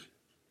Lord.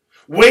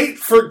 Wait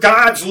for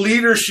God's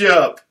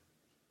leadership.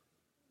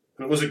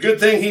 It was a good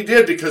thing he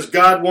did, because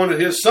God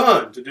wanted his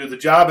son to do the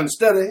job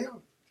instead of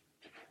him.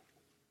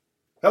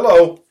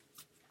 Hello.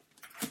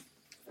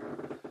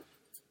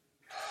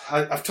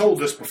 I've told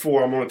this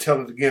before. I'm going to tell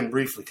it again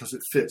briefly because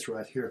it fits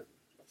right here.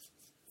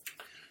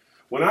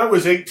 When I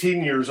was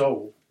 18 years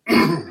old,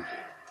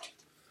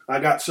 I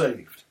got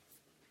saved.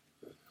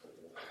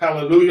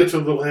 Hallelujah to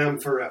the Lamb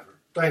forever.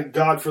 Thank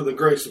God for the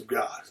grace of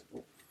God.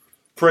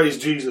 Praise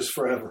Jesus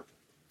forever.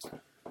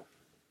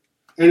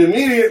 And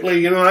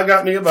immediately, I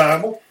got me a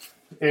Bible.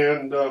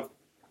 And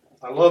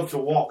I love to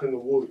walk in the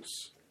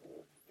woods.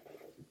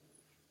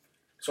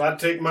 So I'd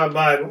take my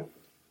Bible.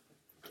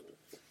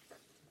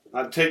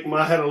 I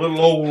had a little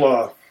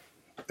old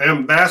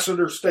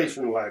Ambassador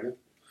station wagon.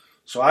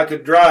 So I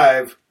could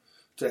drive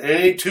to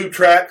any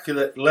 2-track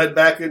that led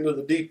back into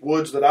the deep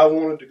woods that I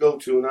wanted to go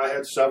to. And I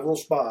had several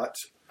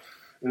spots.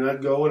 And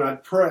I'd go and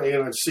I'd pray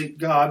and I'd seek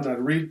God. And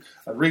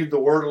I'd read the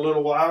Word a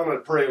little while and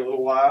I'd pray a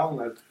little while.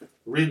 And I'd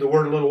read the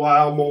Word a little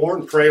while more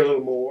and pray a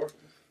little more.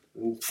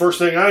 And first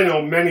thing I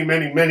know,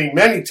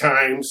 many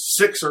times,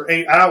 6 or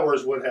 8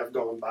 hours would have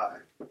gone by.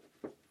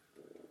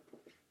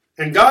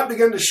 And God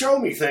began to show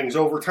me things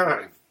over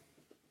time.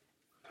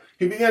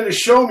 He began to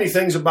show me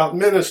things about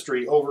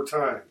ministry over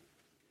time.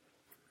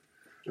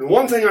 And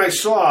one thing I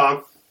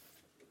saw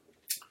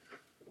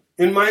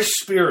in my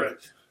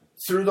spirit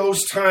through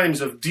those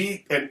times of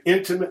deep and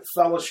intimate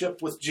fellowship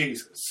with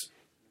Jesus,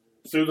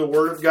 through the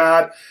Word of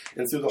God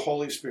and through the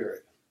Holy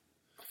Spirit,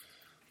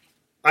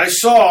 I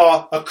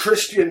saw a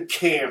Christian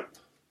camp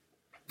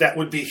that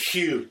would be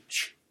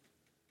huge,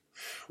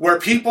 where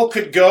people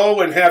could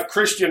go and have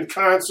Christian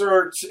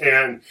concerts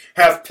and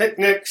have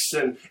picnics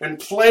and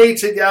play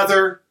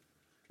together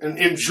and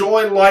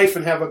enjoy life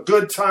and have a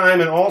good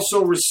time and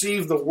also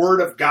receive the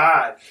Word of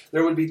God.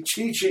 There would be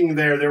teaching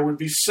there. There would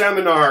be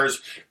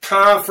seminars,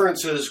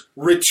 conferences,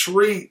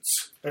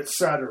 retreats,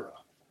 etc.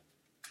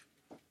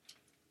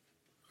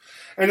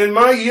 And in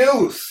my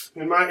youth,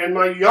 in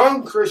my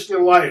young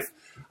Christian life,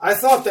 I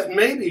thought that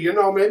maybe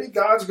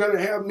God's going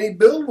to have me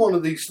build one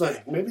of these things.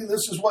 Maybe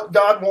this is what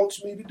God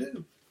wants me to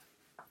do.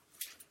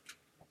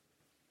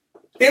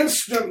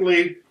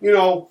 Instantly,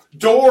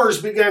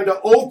 doors began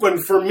to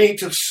open for me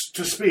to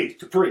speak,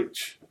 to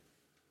preach.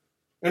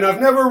 And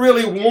I've never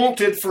really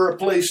wanted for a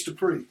place to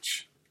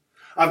preach.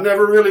 I've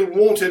never really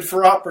wanted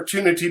for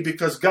opportunity,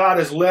 because God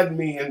has led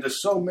me into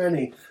so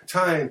many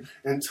time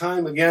and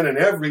time again. And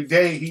every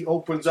day He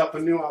opens up a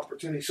new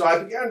opportunity. So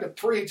I began to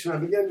preach, and I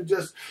began to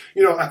just,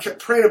 I kept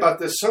praying about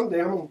this.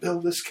 Someday I'm going to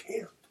build this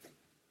camp.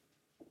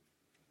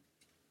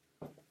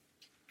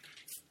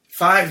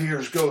 5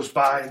 years goes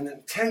by, and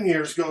then 10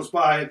 years goes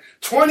by, and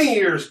 20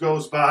 years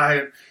goes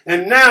by,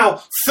 and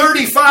now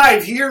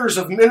 35 years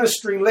of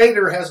ministry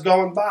later has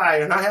gone by,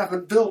 and I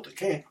haven't built a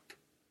camp.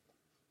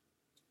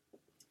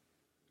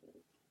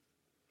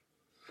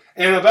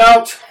 And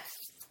about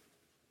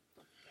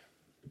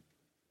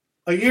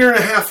a year and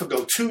a half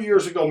ago, 2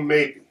 years ago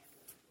maybe,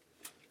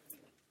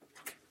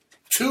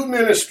 2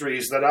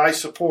 ministries that I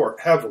support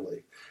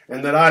heavily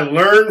and that I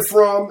learn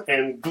from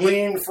and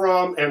glean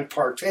from and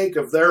partake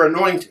of their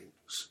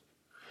anointings,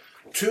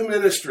 2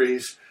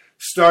 ministries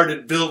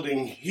started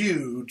building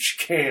huge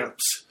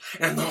camps.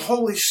 And the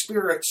Holy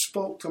Spirit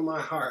spoke to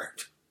my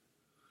heart.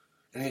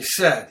 And He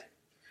said,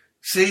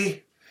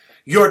 see,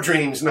 your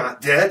dream's not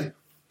dead.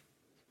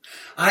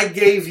 I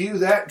gave you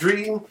that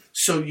dream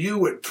so you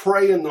would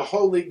pray in the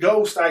Holy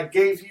Ghost. I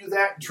gave you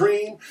that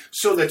dream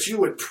so that you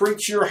would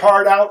preach your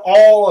heart out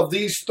all of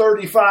these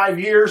 35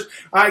 years.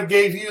 I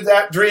gave you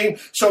that dream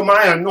so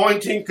my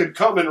anointing could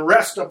come and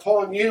rest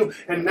upon you.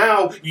 And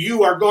now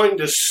you are going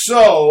to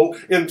sow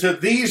into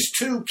these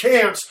 2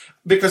 camps,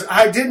 because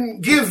I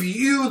didn't give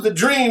you the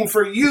dream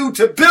for you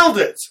to build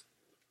it.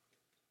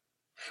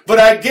 But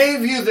I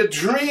gave you the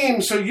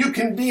dream so you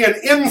can be an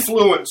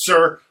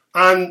influencer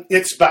on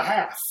its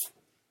behalf.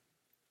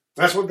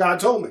 That's what God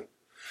told me.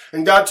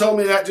 And God told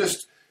me that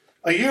just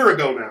a year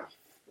ago now.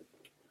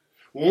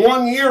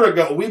 1 year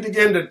ago, we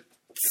began to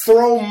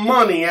throw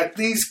money at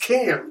these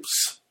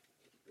camps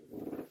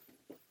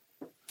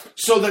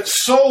so that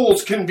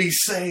souls can be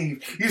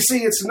saved. You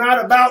see, it's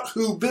not about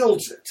who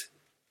builds it,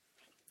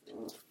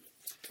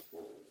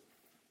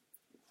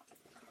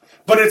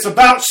 but it's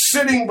about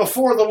sitting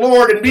before the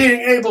Lord and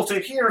being able to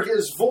hear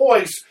His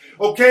voice.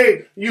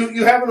 Okay,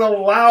 you haven't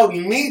allowed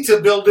me to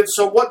build it,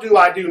 so what do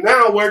I do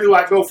now? Where do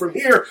I go from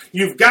here?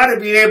 You've got to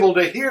be able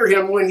to hear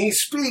Him when He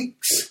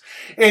speaks.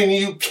 And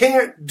you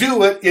can't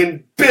do it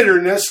in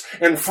bitterness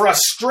and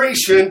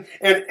frustration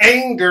and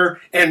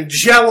anger and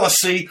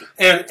jealousy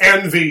and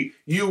envy.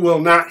 You will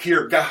not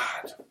hear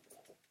God.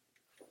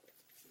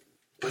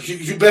 But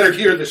you better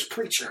hear this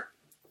preacher,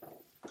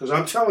 because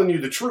I'm telling you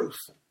the truth.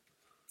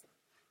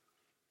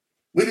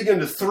 We begin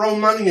to throw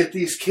money at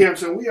these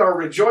camps, and we are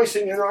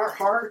rejoicing in our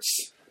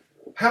hearts.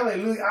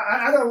 Hallelujah.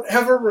 I don't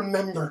ever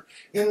remember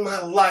in my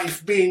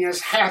life being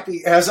as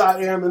happy as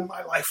I am in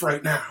my life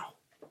right now.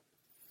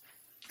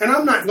 And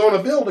I'm not going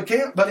to build a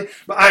camp, but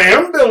I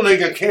am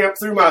building a camp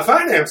through my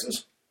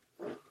finances.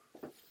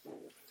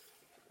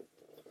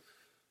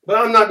 But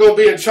I'm not going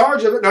to be in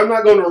charge of it, and I'm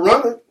not going to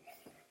run it.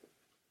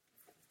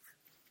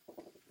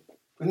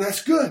 And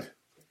that's good,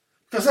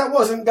 because that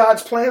wasn't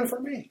God's plan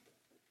for me.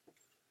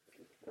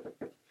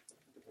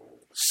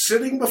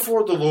 Sitting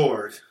before the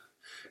Lord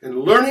and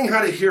learning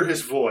how to hear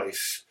His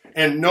voice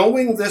and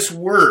knowing this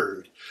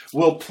word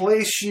will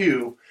place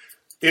you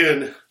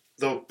in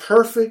the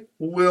perfect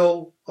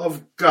will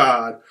of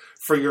God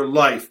for your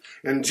life.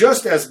 And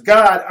just as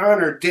God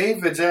honored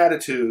David's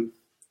attitude,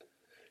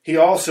 He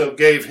also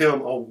gave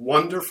him a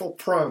wonderful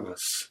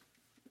promise.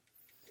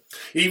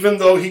 Even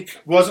though he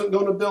wasn't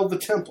going to build the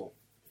temple,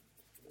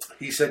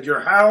 He said,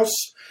 your house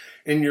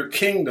and your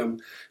kingdom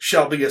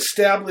shall be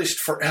established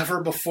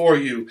forever before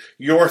you.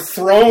 Your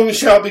throne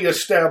shall be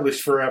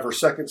established forever.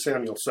 2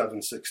 Samuel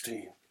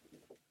 7:16.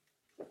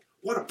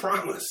 What a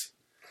promise.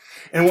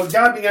 And what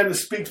God began to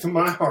speak to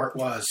my heart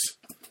was,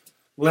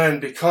 Len,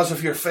 because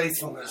of your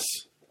faithfulness,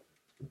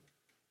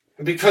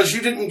 and because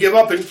you didn't give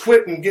up and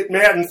quit and get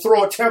mad and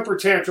throw a temper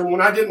tantrum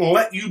when I didn't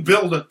let you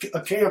build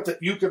a camp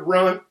that you could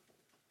run.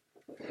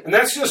 And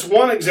that's just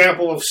one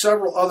example of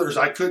several others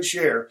I could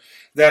share,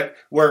 that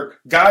where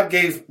God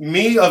gave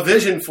me a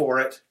vision for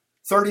it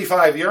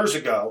 35 years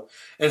ago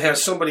and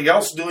has somebody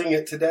else doing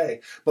it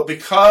today. But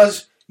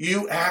because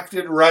you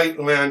acted right,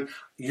 Len,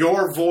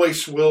 your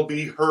voice will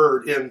be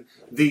heard in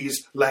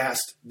these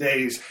last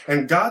days.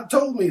 And God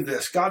told me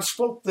this. God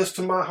spoke this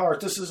to my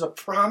heart. This is a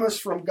promise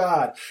from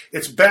God.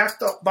 It's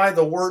backed up by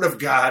the Word of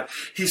God.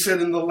 He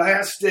said, in the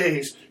last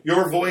days,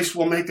 your voice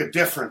will make a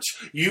difference.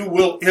 You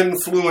will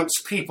influence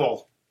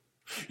people.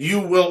 You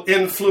will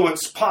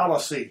influence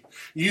policy.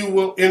 You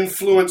will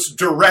influence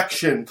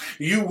direction.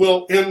 You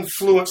will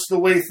influence the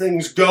way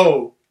things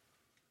go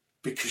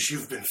because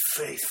you've been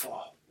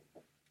faithful.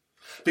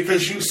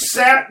 Because you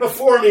sat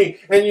before me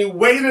and you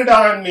waited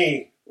on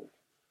me.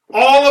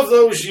 All of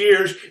those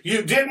years,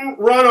 you didn't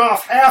run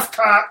off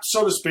half-cocked,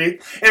 so to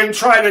speak, and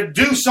try to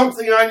do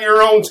something on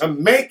your own to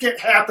make it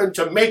happen,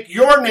 to make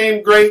your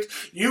name great.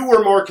 You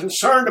were more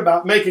concerned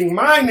about making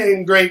my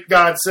name great,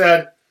 God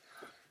said.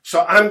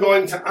 So I'm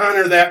going to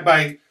honor that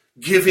by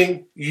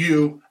giving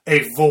you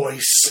a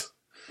voice.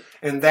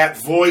 And that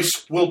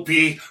voice will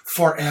be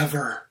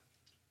forever.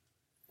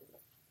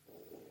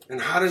 And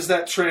how does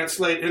that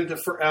translate into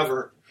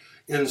forever?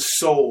 In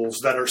souls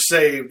that are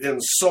saved,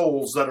 in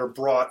souls that are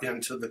brought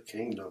into the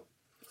kingdom.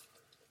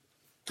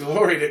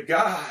 Glory to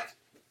God.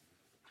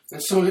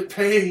 And so it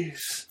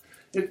pays.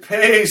 It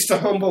pays to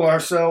humble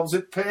ourselves.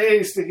 It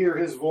pays to hear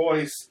His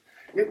voice.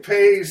 It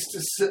pays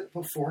to sit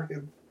before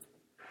Him.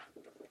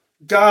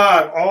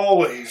 God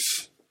always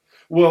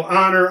will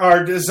honor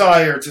our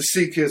desire to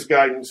seek His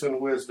guidance and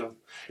wisdom.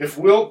 If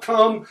we'll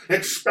come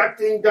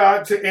expecting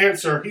God to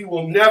answer, He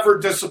will never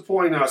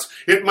disappoint us.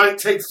 It might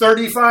take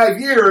 35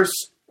 years,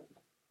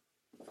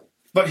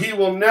 but He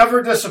will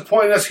never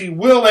disappoint us. He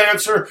will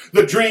answer.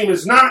 The dream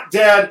is not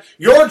dead.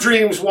 Your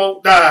dreams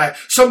won't die.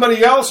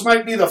 Somebody else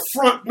might be the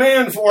front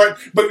man for it,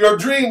 but your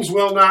dreams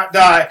will not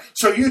die.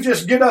 So you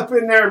just get up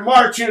in there,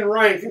 march in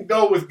rank, and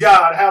go with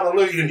God.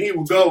 Hallelujah. And He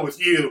will go with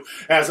you,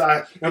 as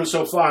I am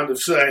so fond of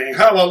saying.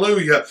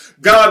 Hallelujah.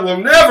 God will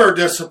never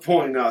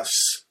disappoint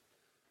us.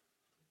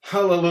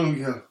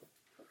 Hallelujah.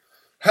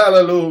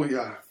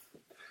 Hallelujah.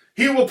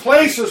 He will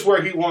place us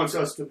where He wants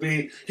us to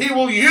be. He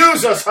will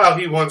use us how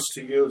He wants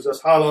to use us.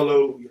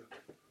 Hallelujah.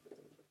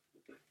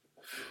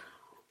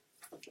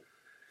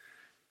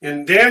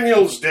 In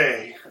Daniel's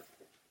day,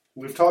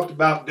 we've talked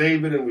about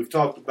David and we've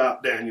talked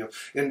about Daniel.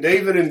 In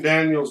David and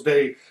Daniel's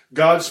day,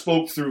 God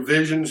spoke through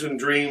visions and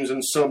dreams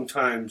and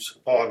sometimes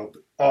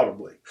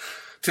audibly.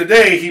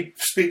 Today, He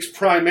speaks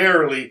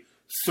primarily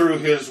through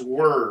His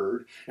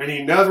Word, and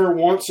He never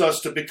wants us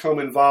to become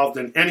involved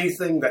in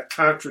anything that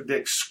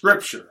contradicts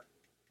Scripture.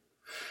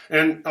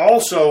 And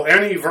also,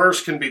 any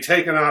verse can be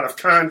taken out of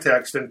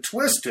context and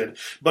twisted.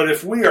 But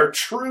if we are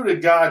true to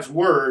God's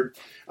word,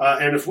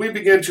 and if we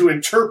begin to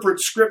interpret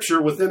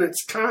Scripture within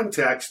its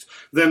context,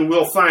 then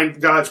we'll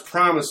find God's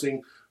promises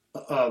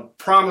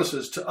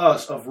to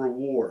us of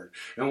reward.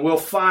 And we'll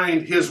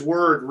find His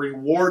word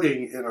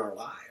rewarding in our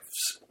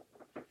lives.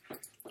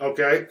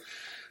 Okay?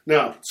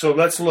 Now, so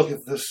let's look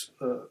at this.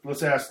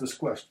 Let's ask this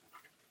question.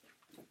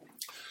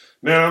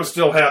 Man, I'm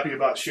still happy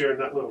about sharing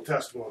that little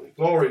testimony.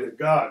 Glory to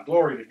God.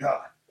 Glory to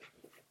God.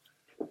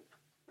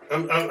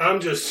 I'm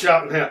just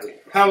shouting happy.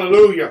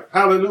 Hallelujah.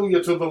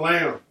 Hallelujah to the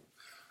Lamb.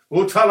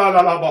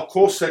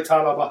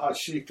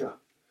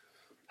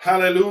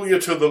 Hallelujah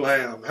to the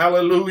Lamb.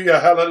 Hallelujah.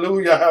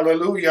 Hallelujah.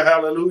 Hallelujah.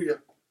 Hallelujah.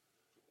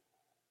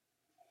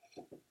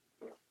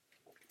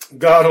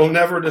 God will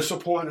never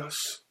disappoint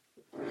us.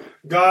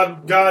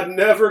 God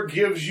never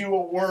gives you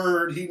a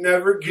word. He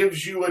never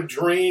gives you a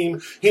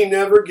dream. He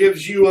never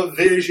gives you a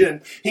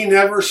vision. He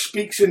never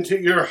speaks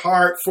into your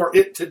heart for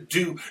it to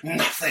do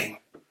nothing.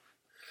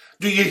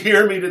 Do you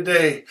hear me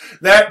today?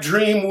 That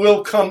dream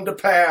will come to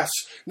pass.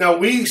 Now,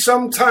 we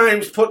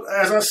sometimes put,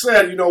 as I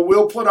said,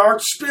 we'll put our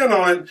spin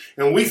on it,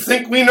 and we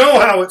think we know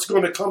how it's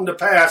going to come to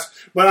pass.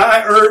 But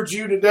I urge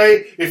you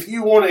today, if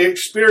you want to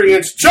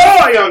experience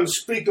joy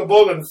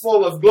unspeakable and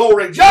full of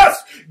glory,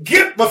 just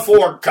get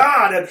before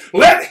God and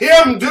let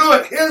Him do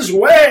it His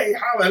way.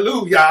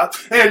 Hallelujah.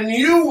 And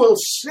you will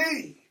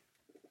see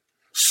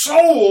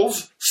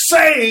souls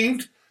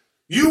saved.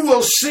 You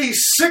will see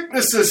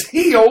sicknesses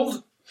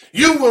healed.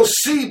 You will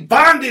see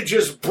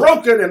bondages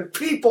broken and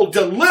people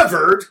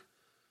delivered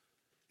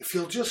if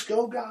you'll just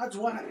go God's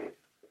way.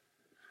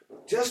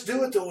 Just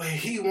do it the way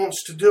He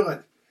wants to do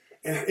it.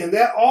 And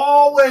that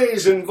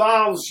always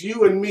involves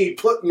you and me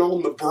putting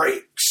on the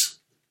brakes.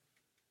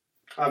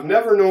 I've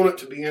never known it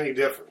to be any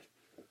different.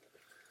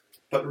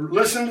 But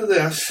listen to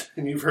this,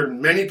 and you've heard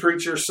many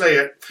preachers say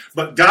it,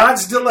 but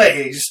God's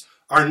delays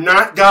are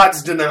not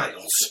God's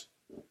denials.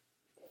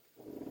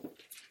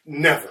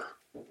 Never.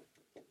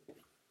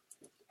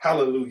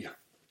 Hallelujah.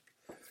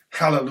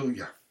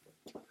 Hallelujah.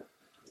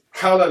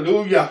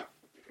 Hallelujah.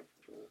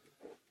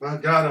 My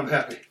God, I'm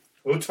happy.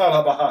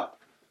 Utalabaha.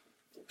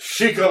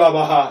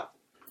 Shikalabaha.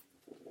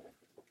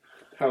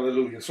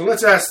 Hallelujah. So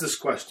let's ask this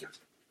question.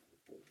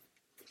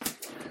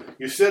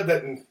 You said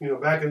that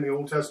back in the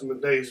Old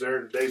Testament days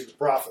there, in the days of the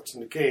prophets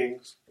and the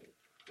kings,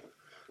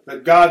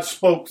 that God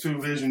spoke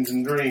through visions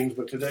and dreams,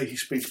 but today He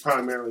speaks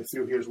primarily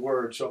through His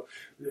word. So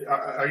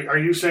are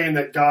you saying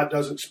that God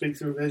doesn't speak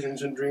through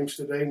visions and dreams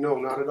today? No,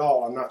 not at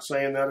all. I'm not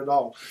saying that at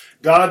all.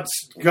 God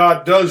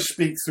does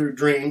speak through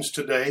dreams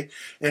today,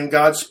 and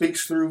God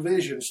speaks through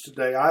visions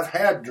today. I've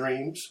had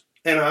dreams,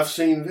 and I've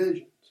seen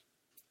visions.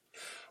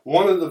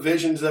 One of the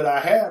visions that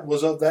I had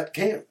was of that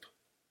camp.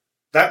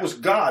 That was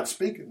God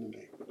speaking to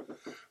me.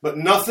 But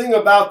nothing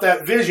about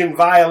that vision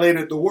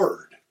violated the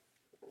word.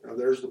 Now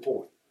there's the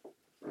point.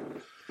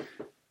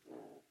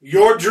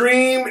 Your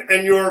dream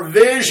and your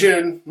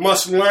vision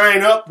must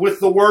line up with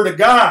the Word of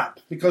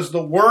God, because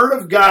the Word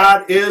of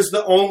God is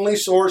the only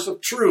source of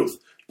truth.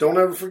 Don't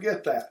ever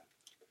forget that.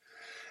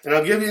 And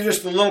I'll give you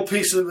just a little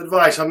piece of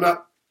advice. I'm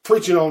not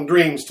preaching on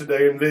dreams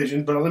today and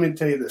vision, but let me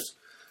tell you this.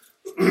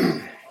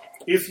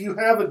 If you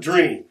have a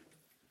dream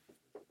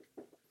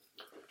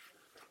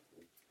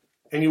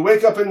and you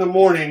wake up in the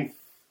morning,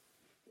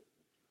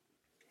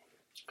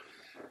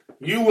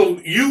 you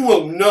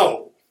will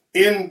know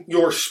in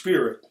your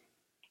spirit,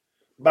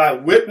 by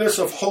witness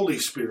of Holy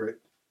Spirit,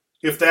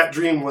 if that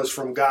dream was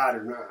from God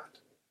or not.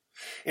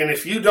 And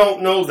if you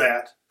don't know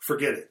that,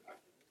 forget it.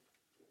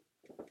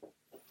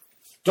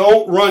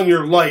 Don't run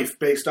your life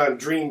based on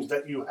dreams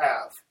that you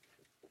have.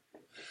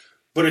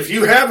 But if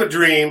you have a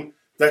dream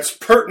that's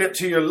pertinent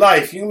to your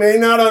life, you may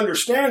not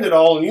understand it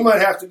all, and you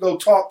might have to go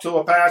talk to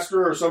a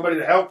pastor or somebody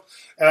to help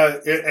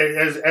as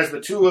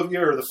the two of you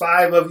or the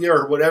five of you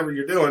or whatever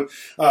you're doing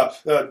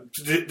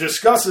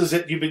discusses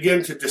it. You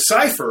begin to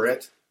decipher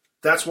it.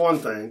 That's one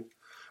thing.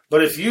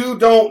 But if you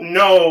don't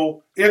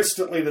know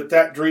instantly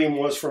that dream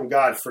was from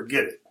God,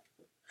 forget it.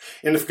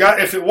 And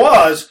if it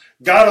was,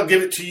 God will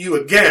give it to you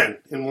again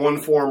in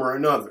one form or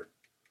another.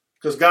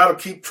 Because God will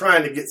keep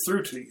trying to get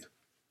through to you.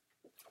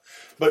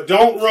 But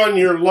don't run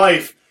your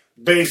life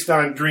based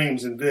on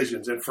dreams and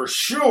visions. And for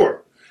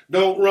sure,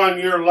 don't run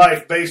your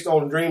life based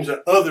on dreams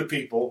that other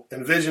people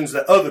and visions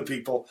that other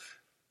people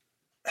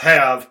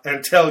have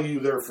and tell you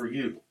they're for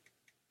you.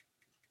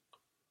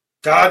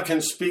 God can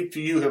speak to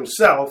you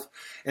Himself,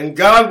 and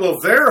God will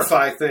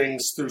verify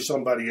things through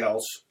somebody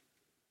else.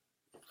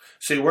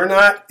 See, we're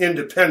not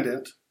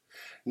independent,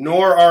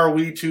 nor are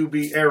we to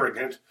be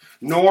arrogant,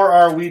 nor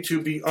are we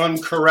to be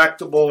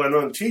uncorrectable and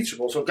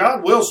unteachable. So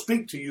God will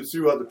speak to you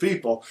through other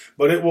people,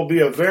 but it will be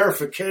a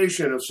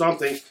verification of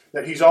something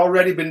that He's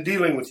already been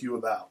dealing with you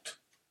about.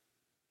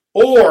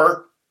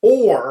 Or,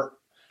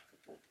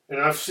 and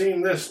I've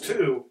seen this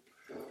too,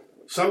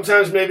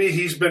 sometimes maybe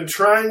He's been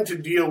trying to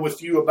deal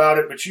with you about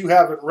it, but you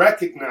haven't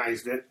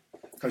recognized it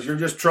because you're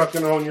just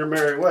trucking on your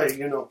merry way,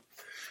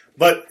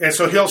 And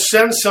so he'll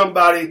send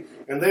somebody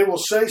and they will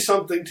say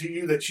something to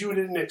you that you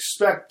didn't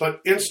expect, but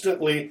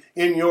instantly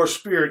in your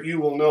spirit you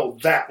will know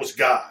that was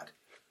God.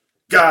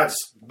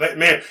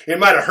 Man, it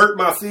might have hurt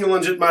my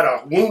feelings, it might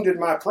have wounded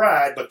my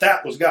pride, but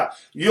that was God.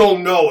 You'll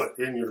know it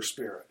in your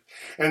spirit.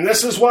 And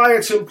this is why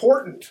it's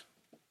important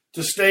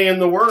to stay in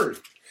the Word.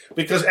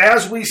 Because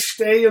as we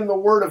stay in the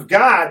Word of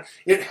God,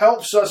 it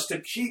helps us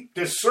to keep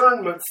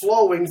discernment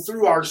flowing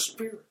through our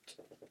spirit.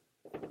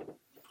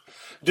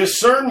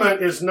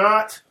 Discernment is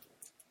not,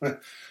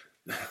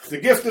 the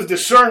gift of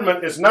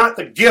discernment is not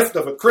the gift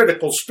of a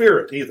critical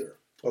spirit either,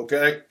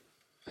 okay?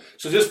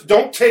 So just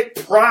don't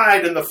take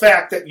pride in the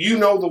fact that you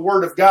know the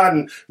Word of God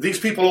and these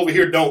people over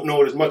here don't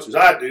know it as much as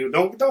I do.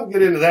 Don't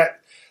get into that.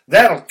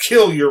 That'll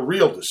kill your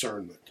real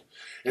discernment.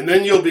 And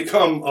then you'll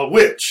become a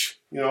witch,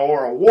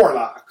 or a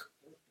warlock.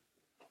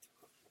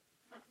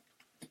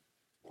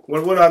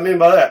 What do I mean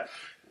by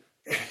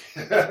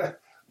that?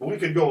 We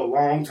could go a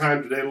long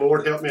time today.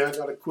 Lord, help me. I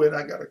got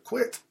to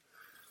quit.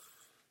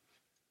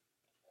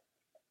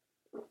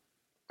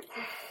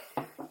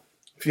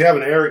 If you have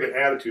an arrogant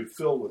attitude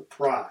filled with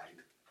pride,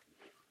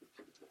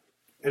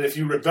 and if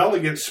you rebel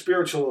against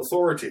spiritual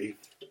authority,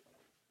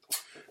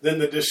 then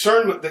the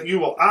discernment that you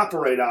will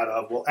operate out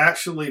of will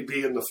actually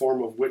be in the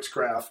form of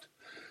witchcraft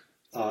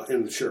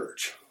in the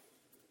church.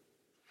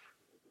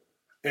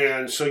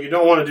 And so you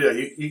don't want to do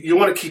that. You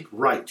want to keep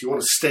right. You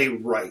want to stay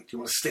right. You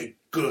want to stay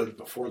good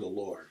before the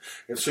Lord.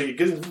 And so you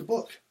get into the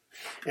book.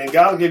 And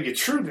God will give you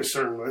true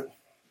discernment.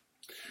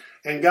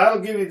 And God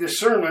will give you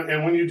discernment.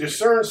 And when you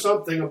discern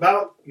something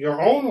about your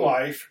own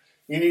life,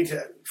 you need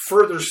to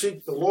further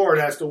seek the Lord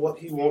as to what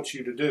He wants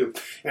you to do.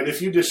 And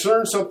if you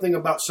discern something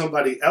about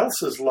somebody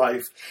else's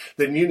life,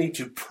 then you need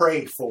to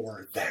pray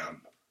for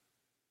them.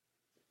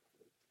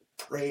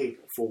 Pray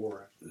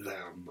for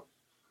them.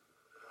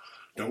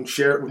 Don't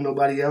share it with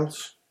nobody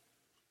else.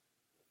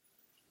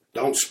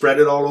 Don't spread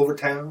it all over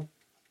town.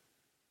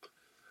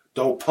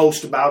 Don't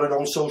post about it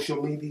on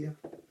social media.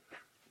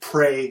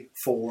 Pray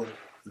for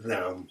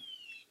them.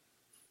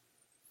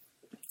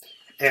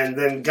 And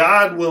then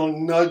God will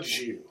nudge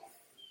you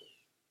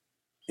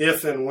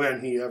if and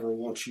when He ever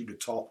wants you to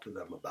talk to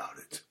them about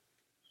it.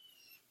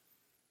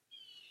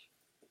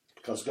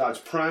 Because God's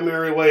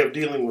primary way of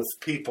dealing with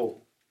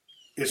people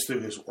is through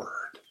His Word.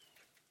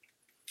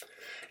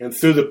 And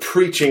through the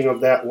preaching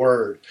of that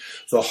Word,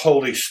 the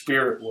Holy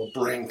Spirit will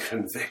bring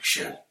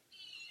conviction.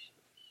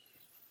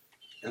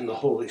 And the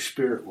Holy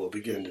Spirit will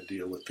begin to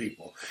deal with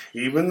people.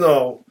 Even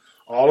though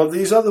all of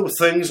these other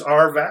things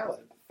are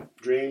valid.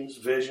 Dreams,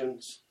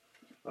 visions,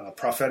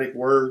 prophetic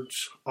words,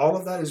 all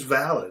of that is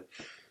valid.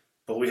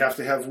 But we have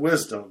to have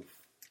wisdom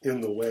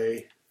in the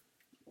way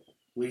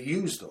we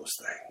use those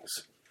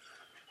things.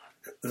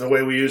 The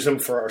way we use them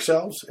for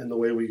ourselves and the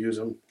way we use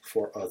them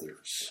for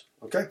others.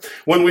 Okay?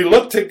 When we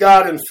look to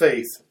God in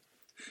faith,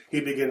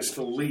 He begins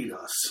to lead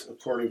us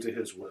according to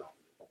His will.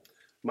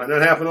 Might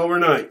not happen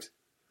overnight.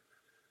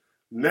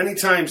 Many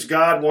times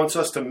God wants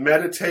us to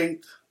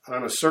meditate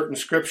on a certain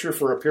scripture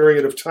for a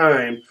period of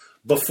time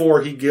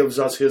before He gives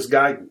us His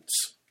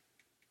guidance.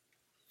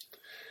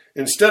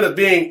 Instead of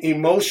being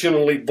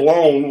emotionally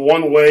blown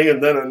one way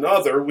and then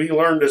another, we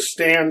learn to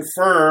stand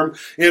firm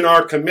in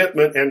our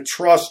commitment and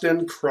trust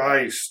in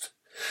Christ.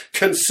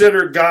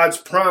 Consider God's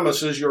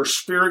promises your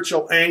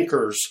spiritual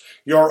anchors,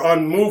 your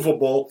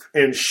unmovable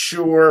and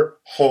sure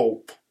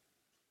hope.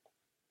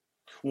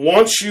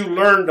 Once you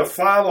learn to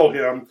follow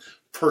Him,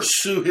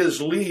 pursue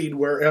His lead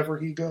wherever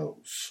He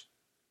goes.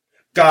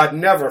 God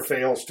never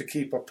fails to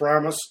keep a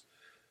promise.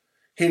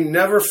 He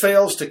never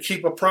fails to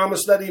keep a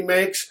promise that He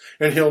makes,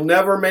 and He'll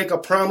never make a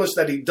promise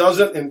that He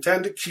doesn't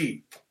intend to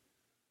keep.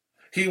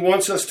 He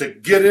wants us to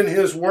get in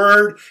His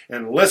Word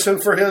and listen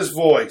for His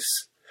voice.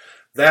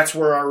 That's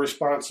where our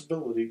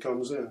responsibility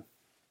comes in.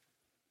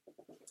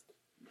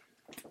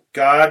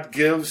 God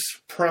gives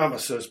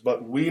promises,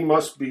 but we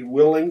must be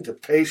willing to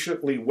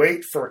patiently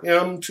wait for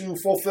Him to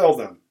fulfill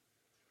them.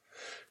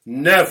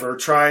 Never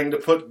trying to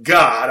put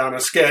God on a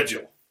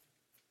schedule.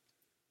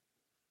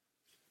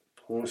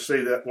 I want to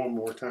say that one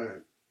more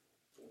time.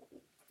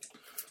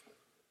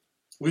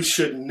 We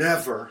should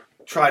never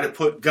try to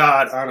put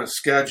God on a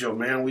schedule,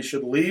 man. We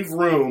should leave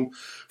room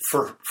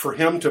for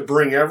Him to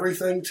bring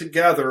everything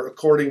together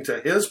according to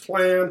His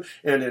plan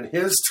and in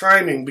His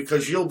timing,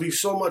 because you'll be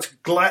so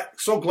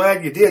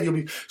glad you did. You'll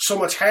be so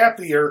much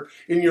happier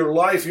in your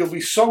life. You'll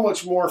be so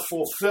much more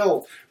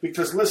fulfilled,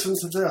 because listen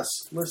to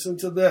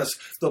this.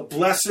 The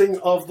blessing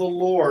of the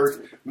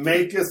Lord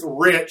maketh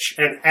rich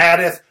and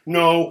addeth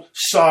no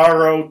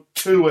sorrow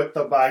to it,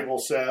 the Bible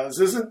says.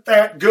 Isn't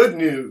that good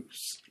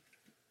news?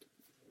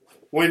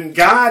 When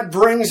God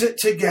brings it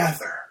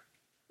together,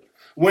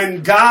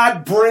 when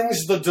God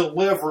brings the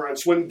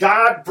deliverance, when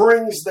God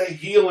brings the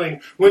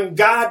healing, when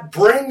God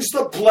brings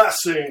the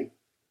blessing,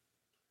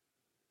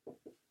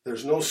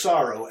 there's no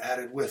sorrow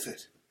added with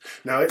it.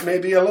 Now, it may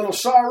be a little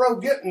sorrow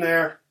getting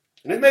there,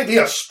 and it may be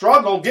a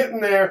struggle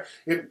getting there.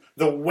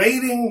 The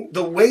waiting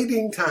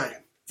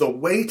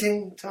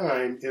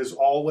time is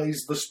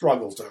always the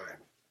struggle time.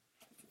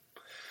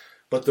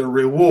 but the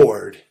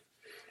reward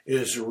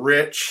is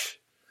rich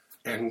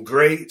and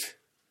great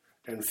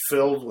and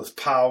filled with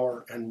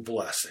power and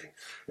blessing.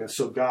 And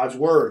so God's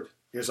word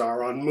is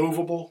our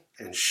unmovable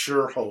and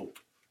sure hope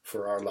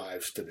for our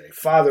lives today.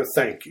 Father,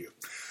 thank you.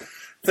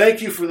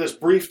 Thank you for this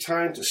brief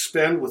time to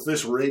spend with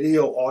this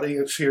radio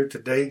audience here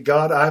today.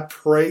 God, I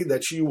pray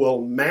that you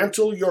will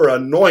mantle your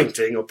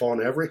anointing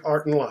upon every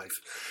heart and life.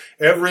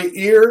 Every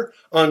ear,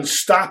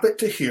 unstop it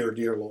to hear,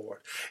 dear Lord,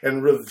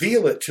 and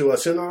reveal it to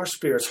us in our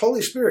spirits.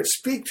 Holy Spirit,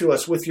 speak to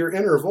us with your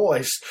inner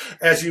voice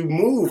as you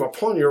move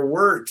upon your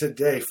word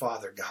today,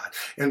 Father God,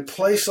 and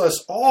place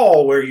us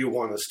all where you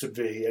want us to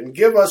be, and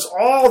give us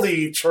all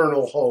the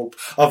eternal hope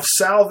of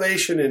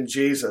salvation in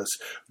Jesus,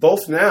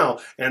 both now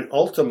and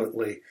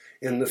ultimately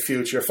in the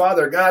future.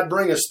 Father God,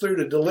 bring us through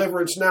to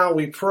deliverance now,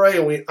 we pray,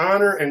 and we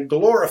honor and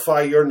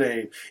glorify your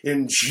name.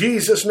 In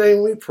Jesus'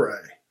 name we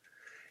pray.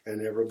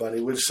 And everybody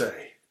would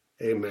say,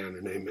 amen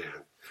and amen.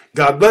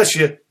 God bless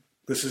you.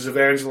 This is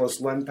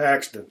Evangelist Len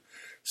Paxton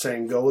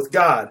saying, go with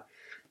God,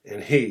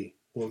 and he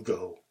will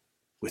go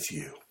with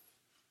you.